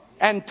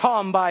 And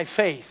Tom, by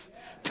faith,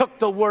 took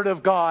the Word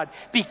of God,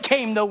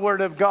 became the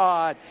Word of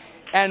God,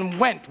 and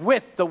went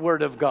with the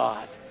Word of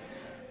God.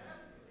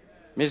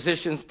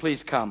 Musicians,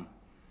 please come.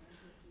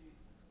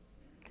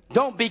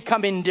 Don't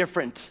become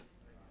indifferent.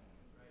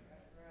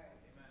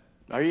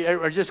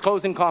 Or just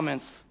closing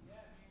comments.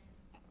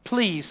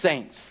 Please,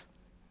 saints,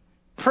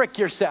 prick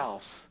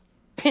yourselves.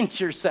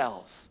 Pinch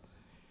yourselves.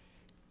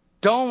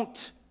 Don't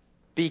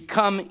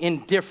become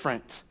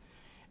indifferent.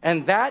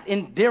 And that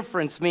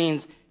indifference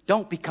means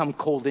don't become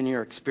cold in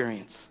your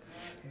experience.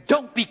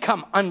 Don't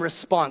become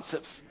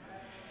unresponsive.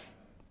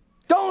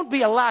 Don't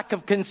be a lack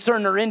of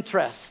concern or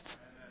interest.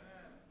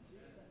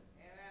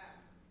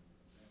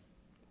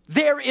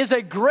 There is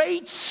a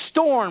great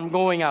storm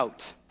going out.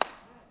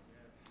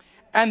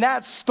 And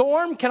that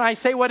storm, can I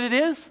say what it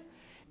is?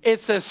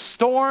 It's a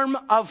storm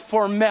of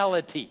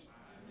formality.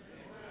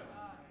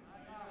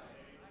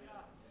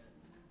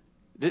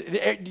 Do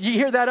you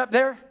hear that up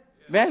there?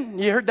 Ben,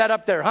 you heard that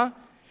up there, huh?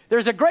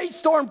 There's a great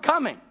storm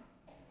coming.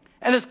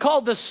 And it's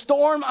called the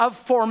storm of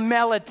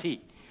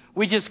formality.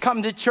 We just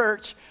come to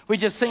church. We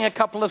just sing a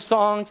couple of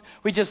songs.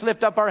 We just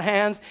lift up our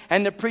hands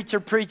and the preacher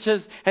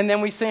preaches. And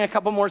then we sing a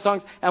couple more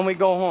songs and we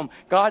go home.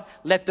 God,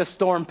 let the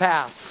storm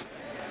pass.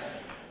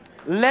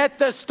 Let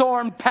the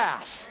storm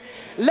pass.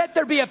 Let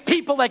there be a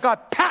people that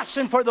got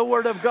passion for the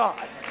Word of God.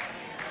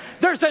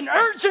 There's an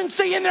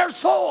urgency in their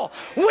soul.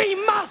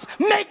 We must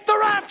make the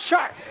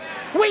rapture.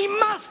 We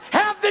must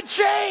have the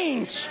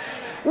change.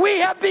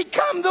 We have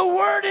become the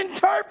Word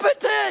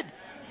interpreted.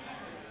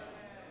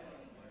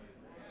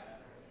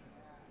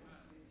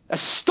 A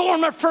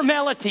storm of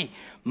formality.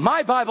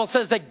 My Bible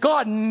says that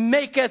God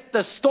maketh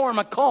the storm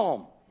a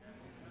calm.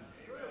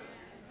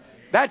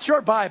 That's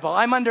your Bible.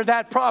 I'm under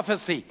that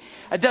prophecy.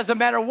 It doesn't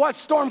matter what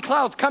storm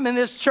clouds come in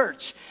this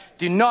church.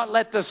 Do not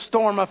let the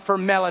storm of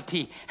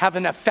formality have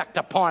an effect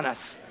upon us.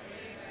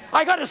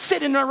 I got to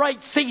sit in the right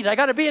seat. I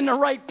got to be in the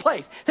right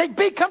place. Say,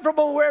 be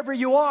comfortable wherever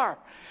you are.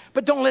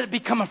 But don't let it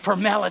become a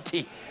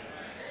formality.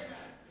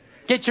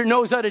 Get your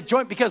nose out of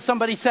joint because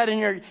somebody said in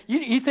your...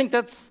 You think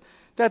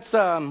that's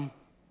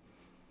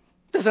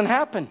doesn't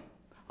happen.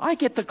 I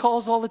get the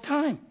calls all the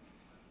time.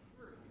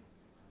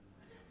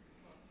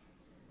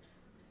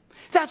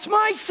 That's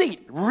my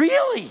seat.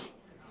 Really?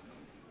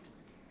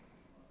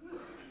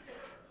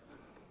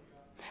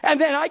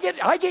 And then I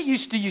get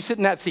used to you sitting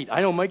in that seat.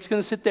 I know Mike's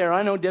going to sit there.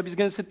 I know Debbie's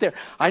going to sit there.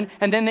 And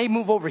then they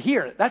move over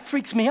here. That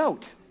freaks me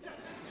out.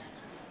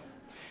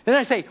 Then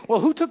I say, well,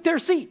 who took their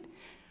seat?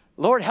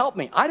 Lord, help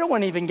me. I don't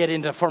want to even get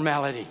into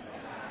formality.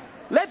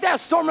 Let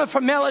that storm of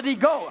formality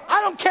go.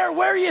 I don't care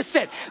where you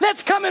sit.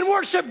 Let's come and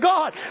worship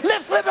God.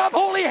 Let's lift up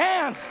holy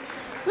hands.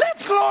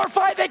 Let's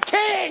glorify the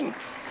King.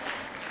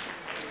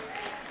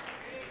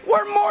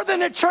 We're more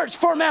than a church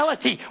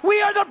formality.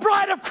 We are the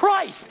bride of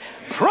Christ.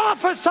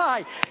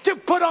 Prophesy to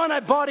put on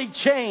a body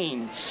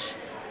change.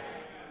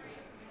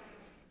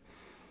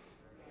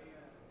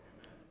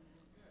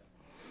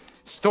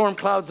 Storm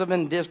clouds of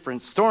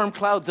indifference. Storm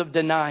clouds of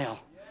denial.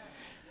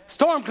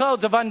 Storm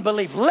clouds of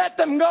unbelief. Let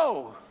them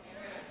go.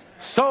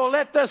 So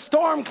let the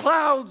storm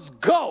clouds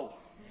go.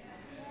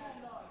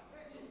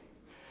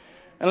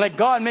 And let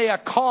God make a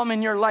calm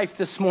in your life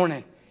this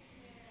morning.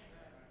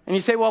 And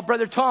you say, well,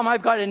 Brother Tom,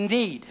 I've got a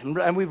need.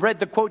 And we've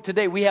read the quote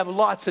today. We have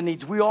lots of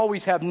needs. We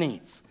always have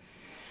needs.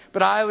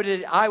 But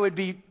I would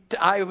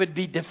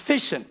be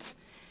deficient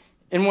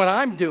in what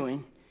I'm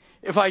doing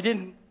if I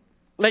didn't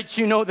let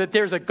you know that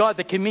there's a God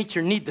that can meet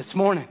your need this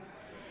morning.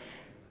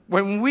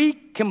 When we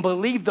can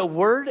believe the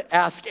Word,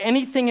 ask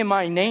anything in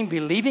my name,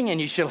 believing, and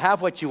you shall have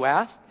what you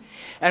ask.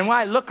 And when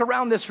I look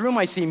around this room,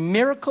 I see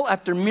miracle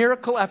after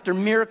miracle after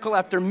miracle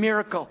after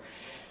miracle.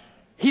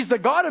 He's the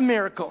God of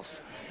miracles.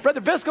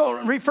 Brother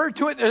Biscoe referred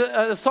to it,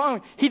 a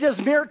song, he does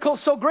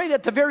miracles so great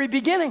at the very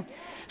beginning.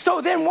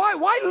 So then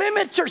why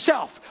limit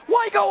yourself?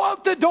 Why go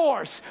out the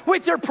doors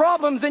with your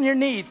problems and your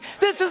needs?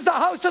 This is the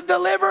house of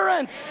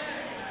deliverance.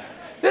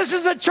 This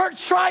is a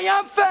church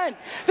triumphant.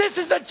 This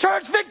is a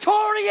church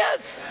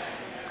victorious.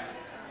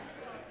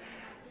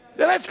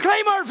 Let's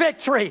claim our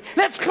victory.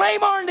 Let's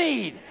claim our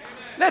need.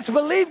 Let's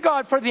believe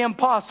God for the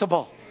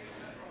impossible.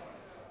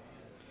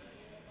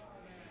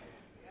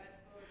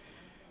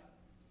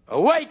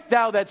 Awake,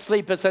 thou that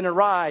sleepest, and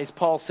arise,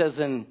 Paul says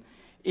in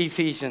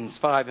Ephesians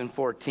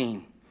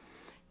 5:14.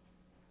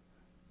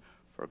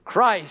 For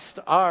Christ,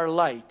 our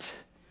light,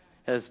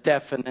 has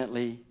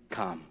definitely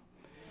come.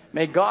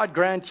 May God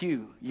grant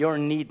you your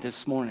need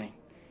this morning.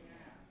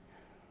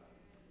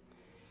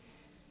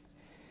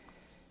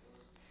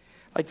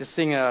 I'd like to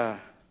sing a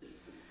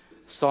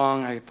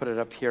song. I put it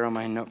up here on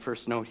my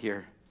first note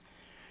here.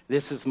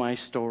 This is my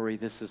story.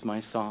 This is my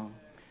song.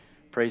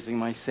 Praising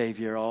my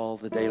Savior all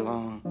the day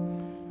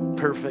long.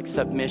 Perfect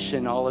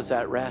submission. All is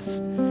at rest.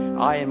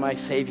 I and my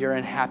Savior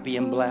and happy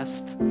and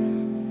blessed.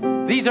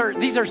 These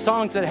are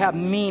songs that have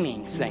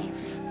meaning, saints.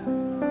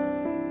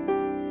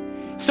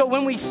 So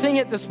when we sing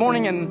it this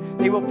morning, and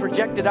they will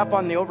project it up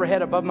on the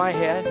overhead above my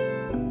head,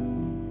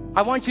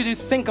 I want you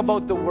to think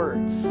about the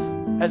words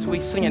as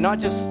we sing it. Not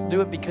just do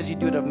it because you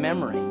do it of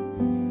memory,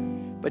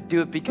 but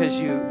do it because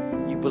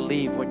you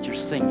believe what you're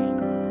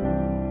singing.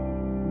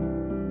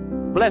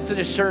 Blessed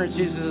assurance,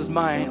 Jesus is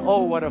mine.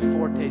 Oh, what a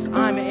foretaste.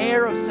 I'm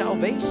heir of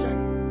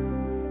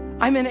salvation.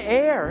 I'm an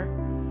heir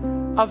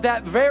of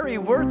that very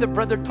word that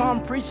Brother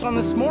Tom preached on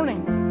this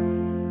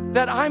morning.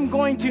 That I'm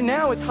going to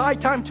now, it's high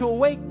time to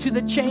awake to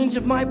the change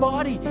of my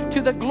body,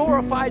 to the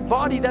glorified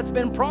body that's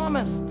been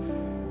promised.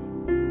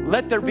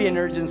 Let there be an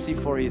urgency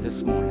for you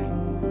this morning.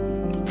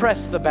 Press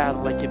the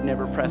battle like you've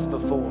never pressed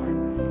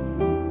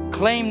before.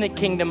 Claim the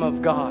kingdom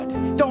of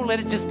God. Don't let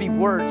it just be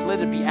words, let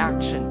it be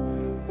action.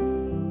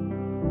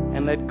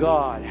 And let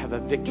God have a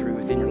victory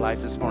within your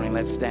lives this morning.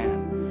 Let's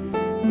stand.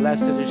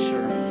 Blessed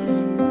assurance.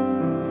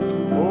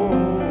 Oh,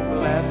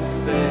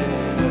 blessed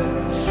assurance.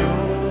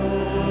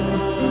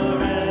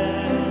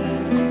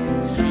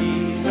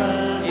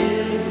 Jesus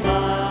is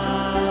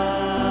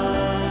mine.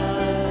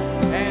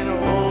 And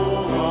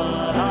oh,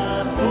 what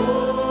a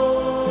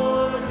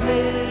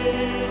foretaste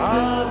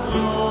of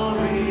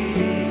glory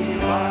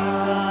divine.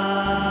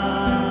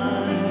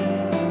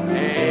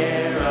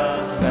 Heir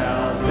of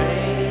salvation.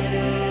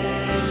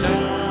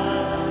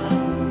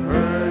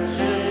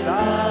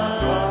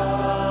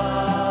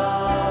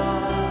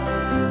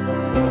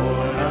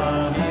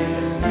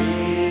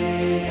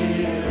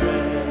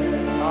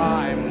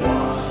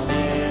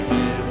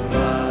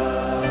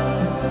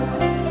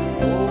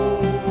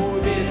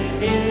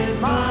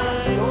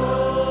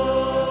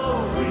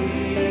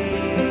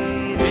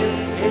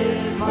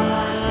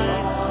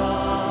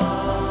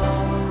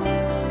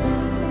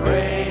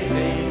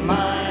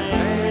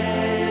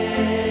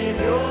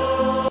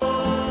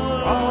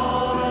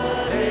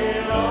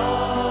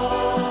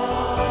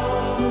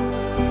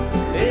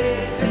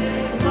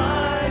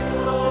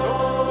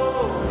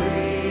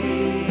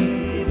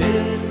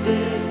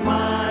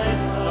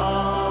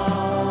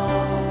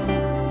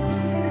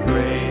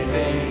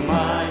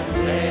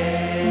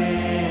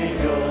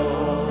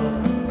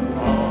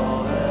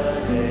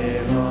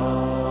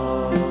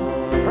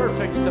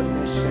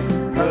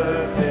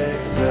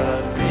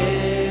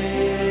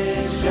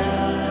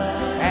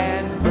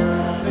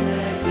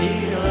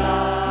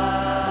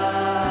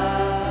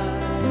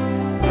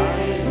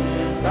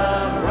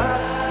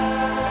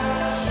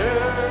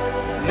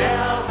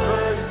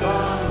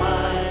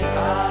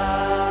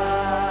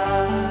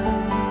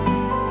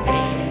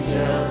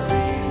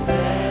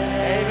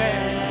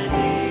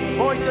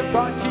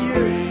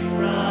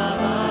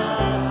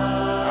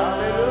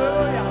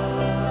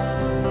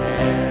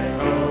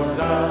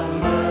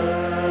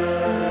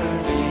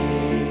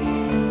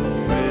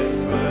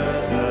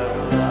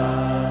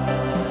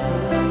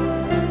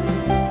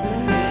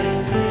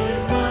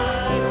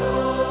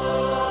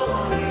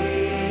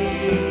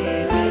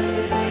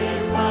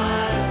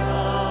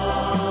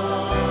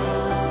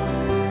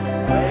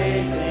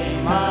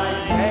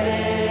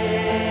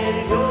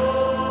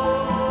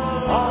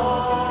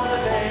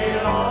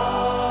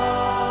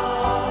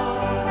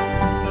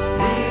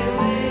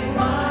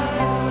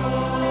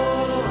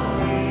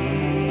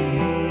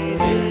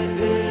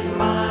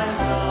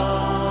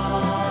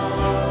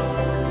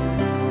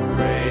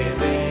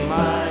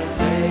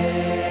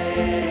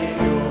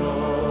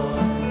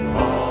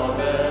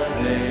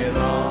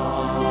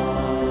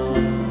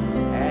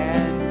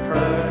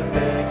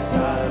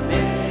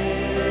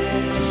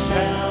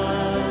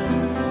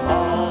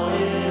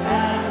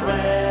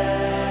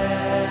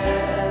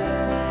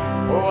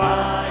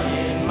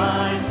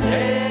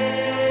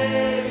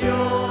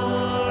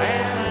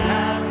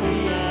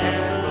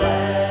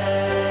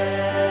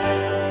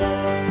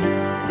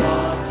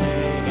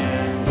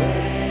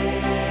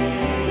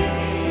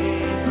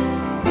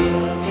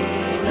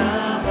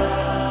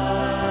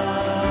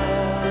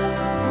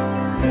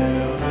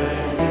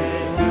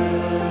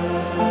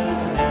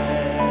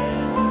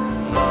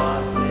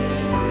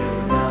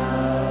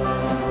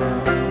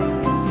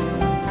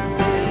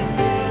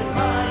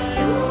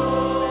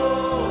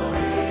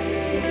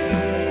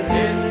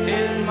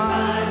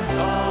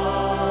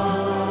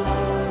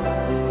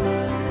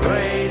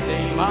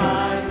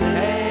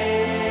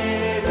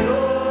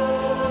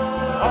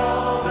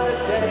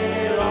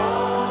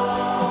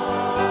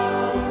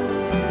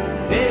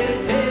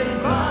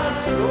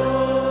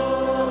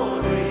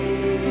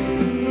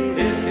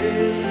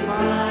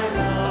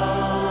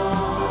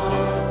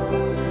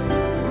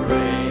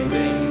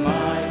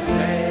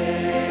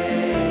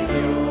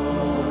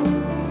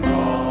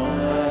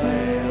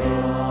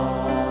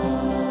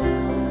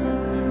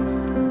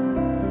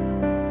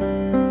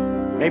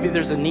 Maybe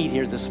there's a need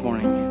here this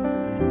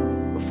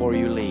morning before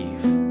you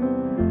leave.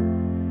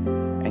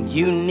 And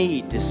you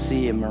need to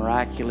see a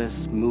miraculous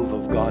move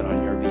of God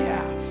on your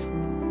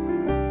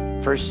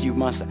behalf, first you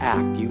must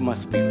act, you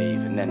must believe,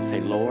 and then say,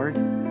 Lord,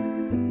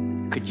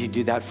 could you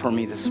do that for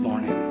me this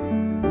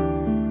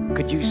morning?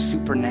 Could you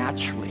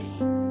supernaturally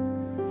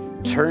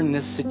turn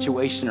this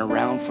situation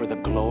around for the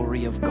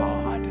glory of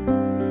God?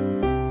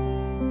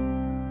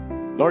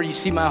 Lord, you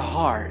see my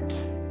heart.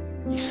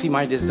 You see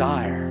my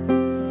desire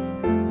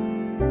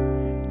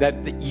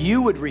that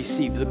you would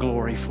receive the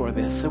glory for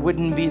this. It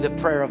wouldn't be the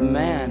prayer of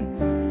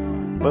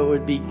man, but it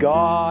would be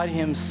God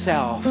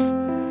himself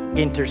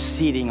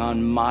interceding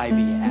on my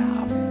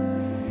behalf.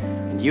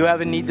 And you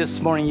have a need this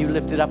morning, you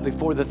lift it up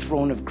before the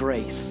throne of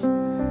grace.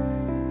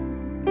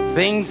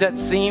 Things that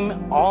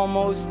seem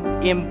almost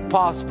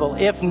impossible,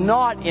 if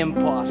not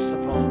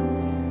impossible,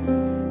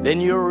 then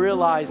you'll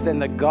realize then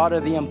the God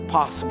of the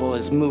impossible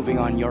is moving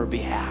on your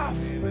behalf.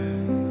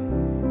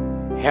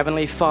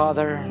 Heavenly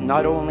Father,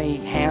 not only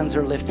hands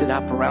are lifted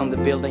up around the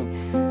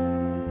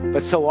building,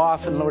 but so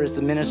often, Lord, as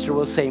the minister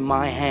will say,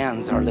 my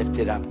hands are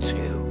lifted up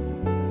too.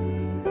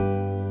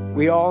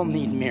 We all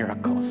need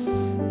miracles.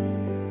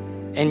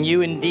 And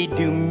you indeed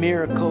do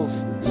miracles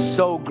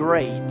so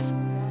great.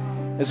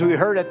 As we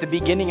heard at the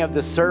beginning of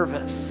the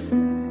service,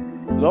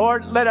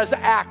 Lord, let us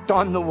act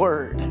on the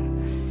word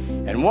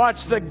and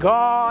watch the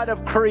God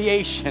of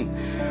creation,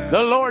 the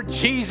Lord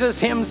Jesus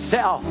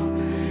himself,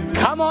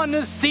 come on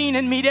the scene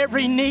and meet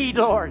every need,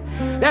 Lord,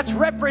 that's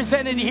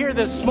represented here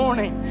this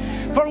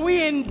morning. For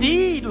we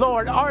indeed,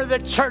 Lord, are the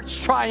church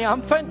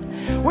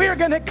triumphant. We're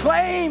going to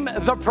claim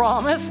the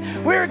promise.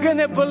 We're going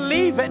to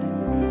believe it.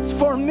 It's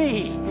for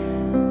me,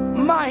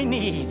 my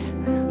need.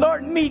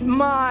 Lord, meet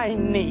my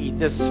need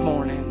this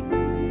morning.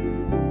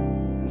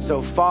 And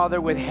so, Father,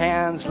 with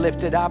hands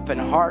lifted up and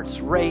hearts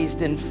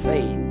raised in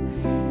faith,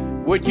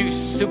 would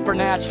you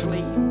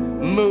supernaturally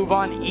move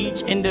on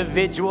each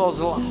individual's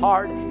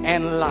heart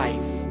and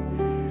life?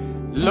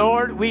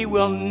 Lord, we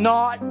will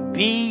not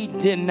be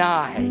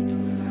denied.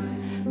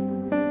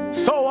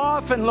 So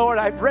often, Lord,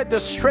 I've read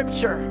the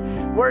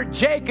scripture where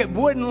Jacob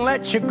wouldn't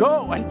let you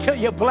go until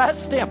you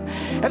blessed him.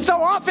 And so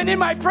often in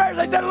my prayers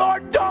I said,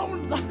 Lord,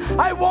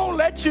 I won't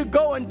let you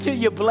go until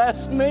you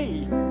bless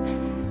me.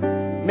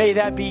 May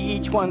that be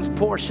each one's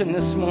portion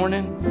this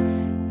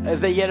morning as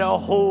they get a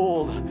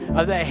hold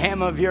of the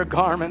hem of your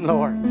garment,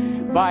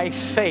 Lord, by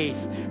faith,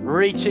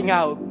 reaching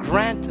out,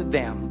 grant to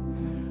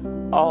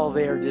them all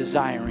they are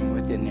desiring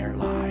within their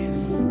lives.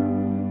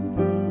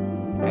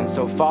 And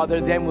so,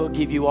 Father, then we'll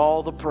give you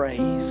all the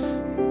praise,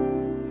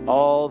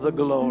 all the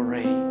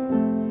glory,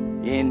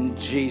 in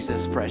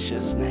Jesus'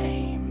 precious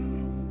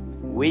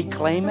name. We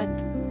claim it,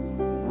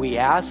 we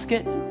ask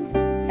it,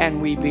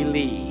 and we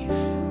believe.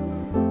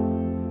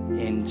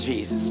 In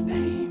Jesus'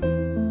 name,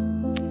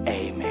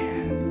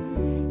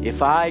 amen.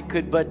 If I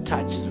could but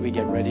touch as we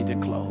get ready to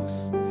close.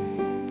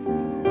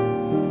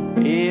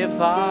 If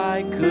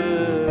I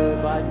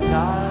could but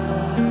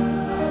touch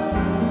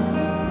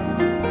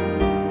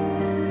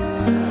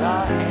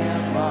the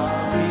hem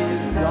of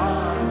his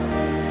garment,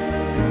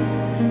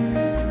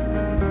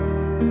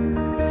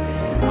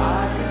 I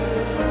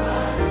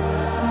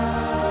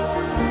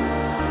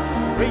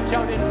could reach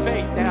out in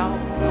faith now.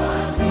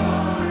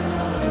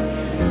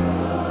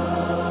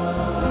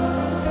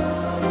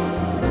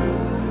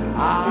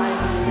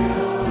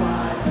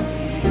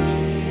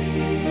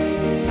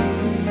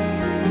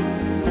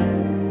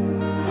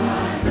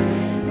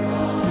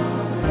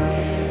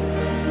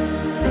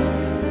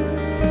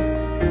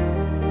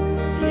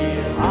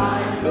 I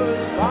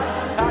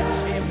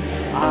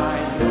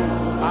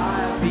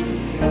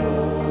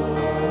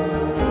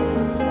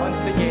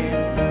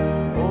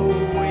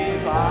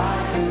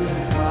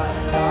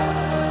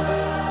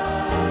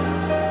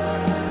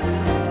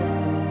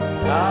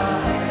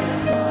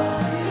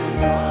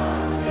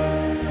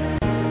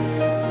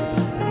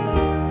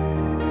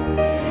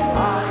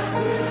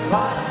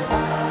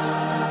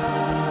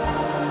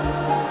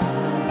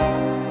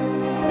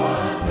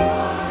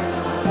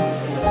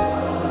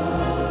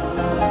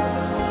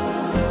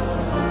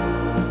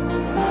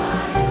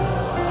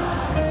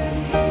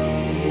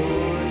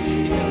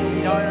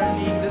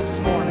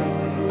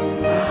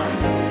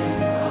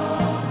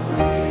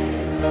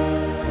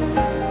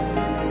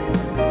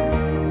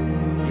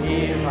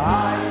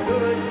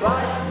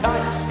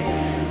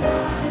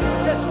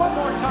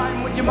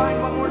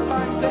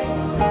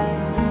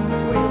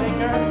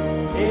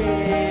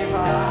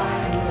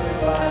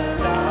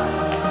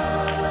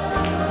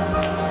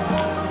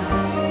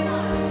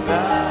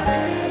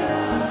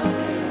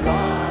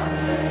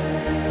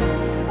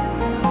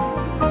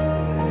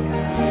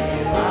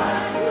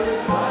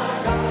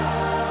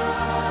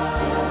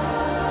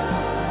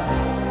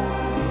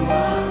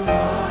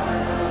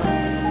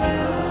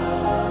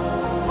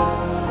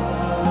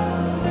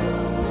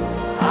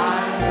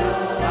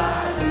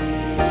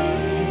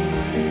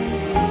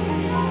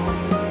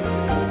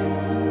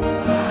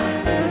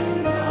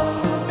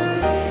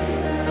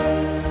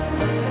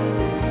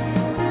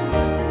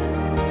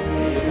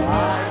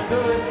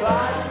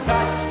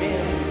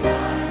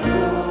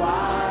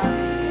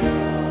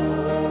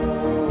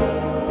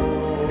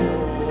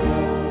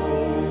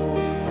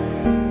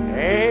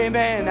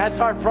That's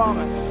our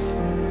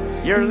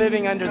promise. You're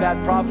living under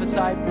that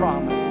prophesied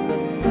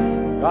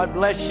promise. God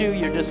bless you.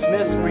 You're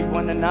dismissed. Greet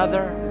one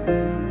another.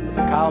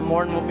 Brother Kyle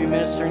Morton will be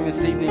ministering this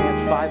evening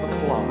at 5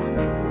 o'clock.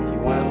 If you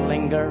want to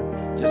linger,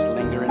 just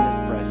linger in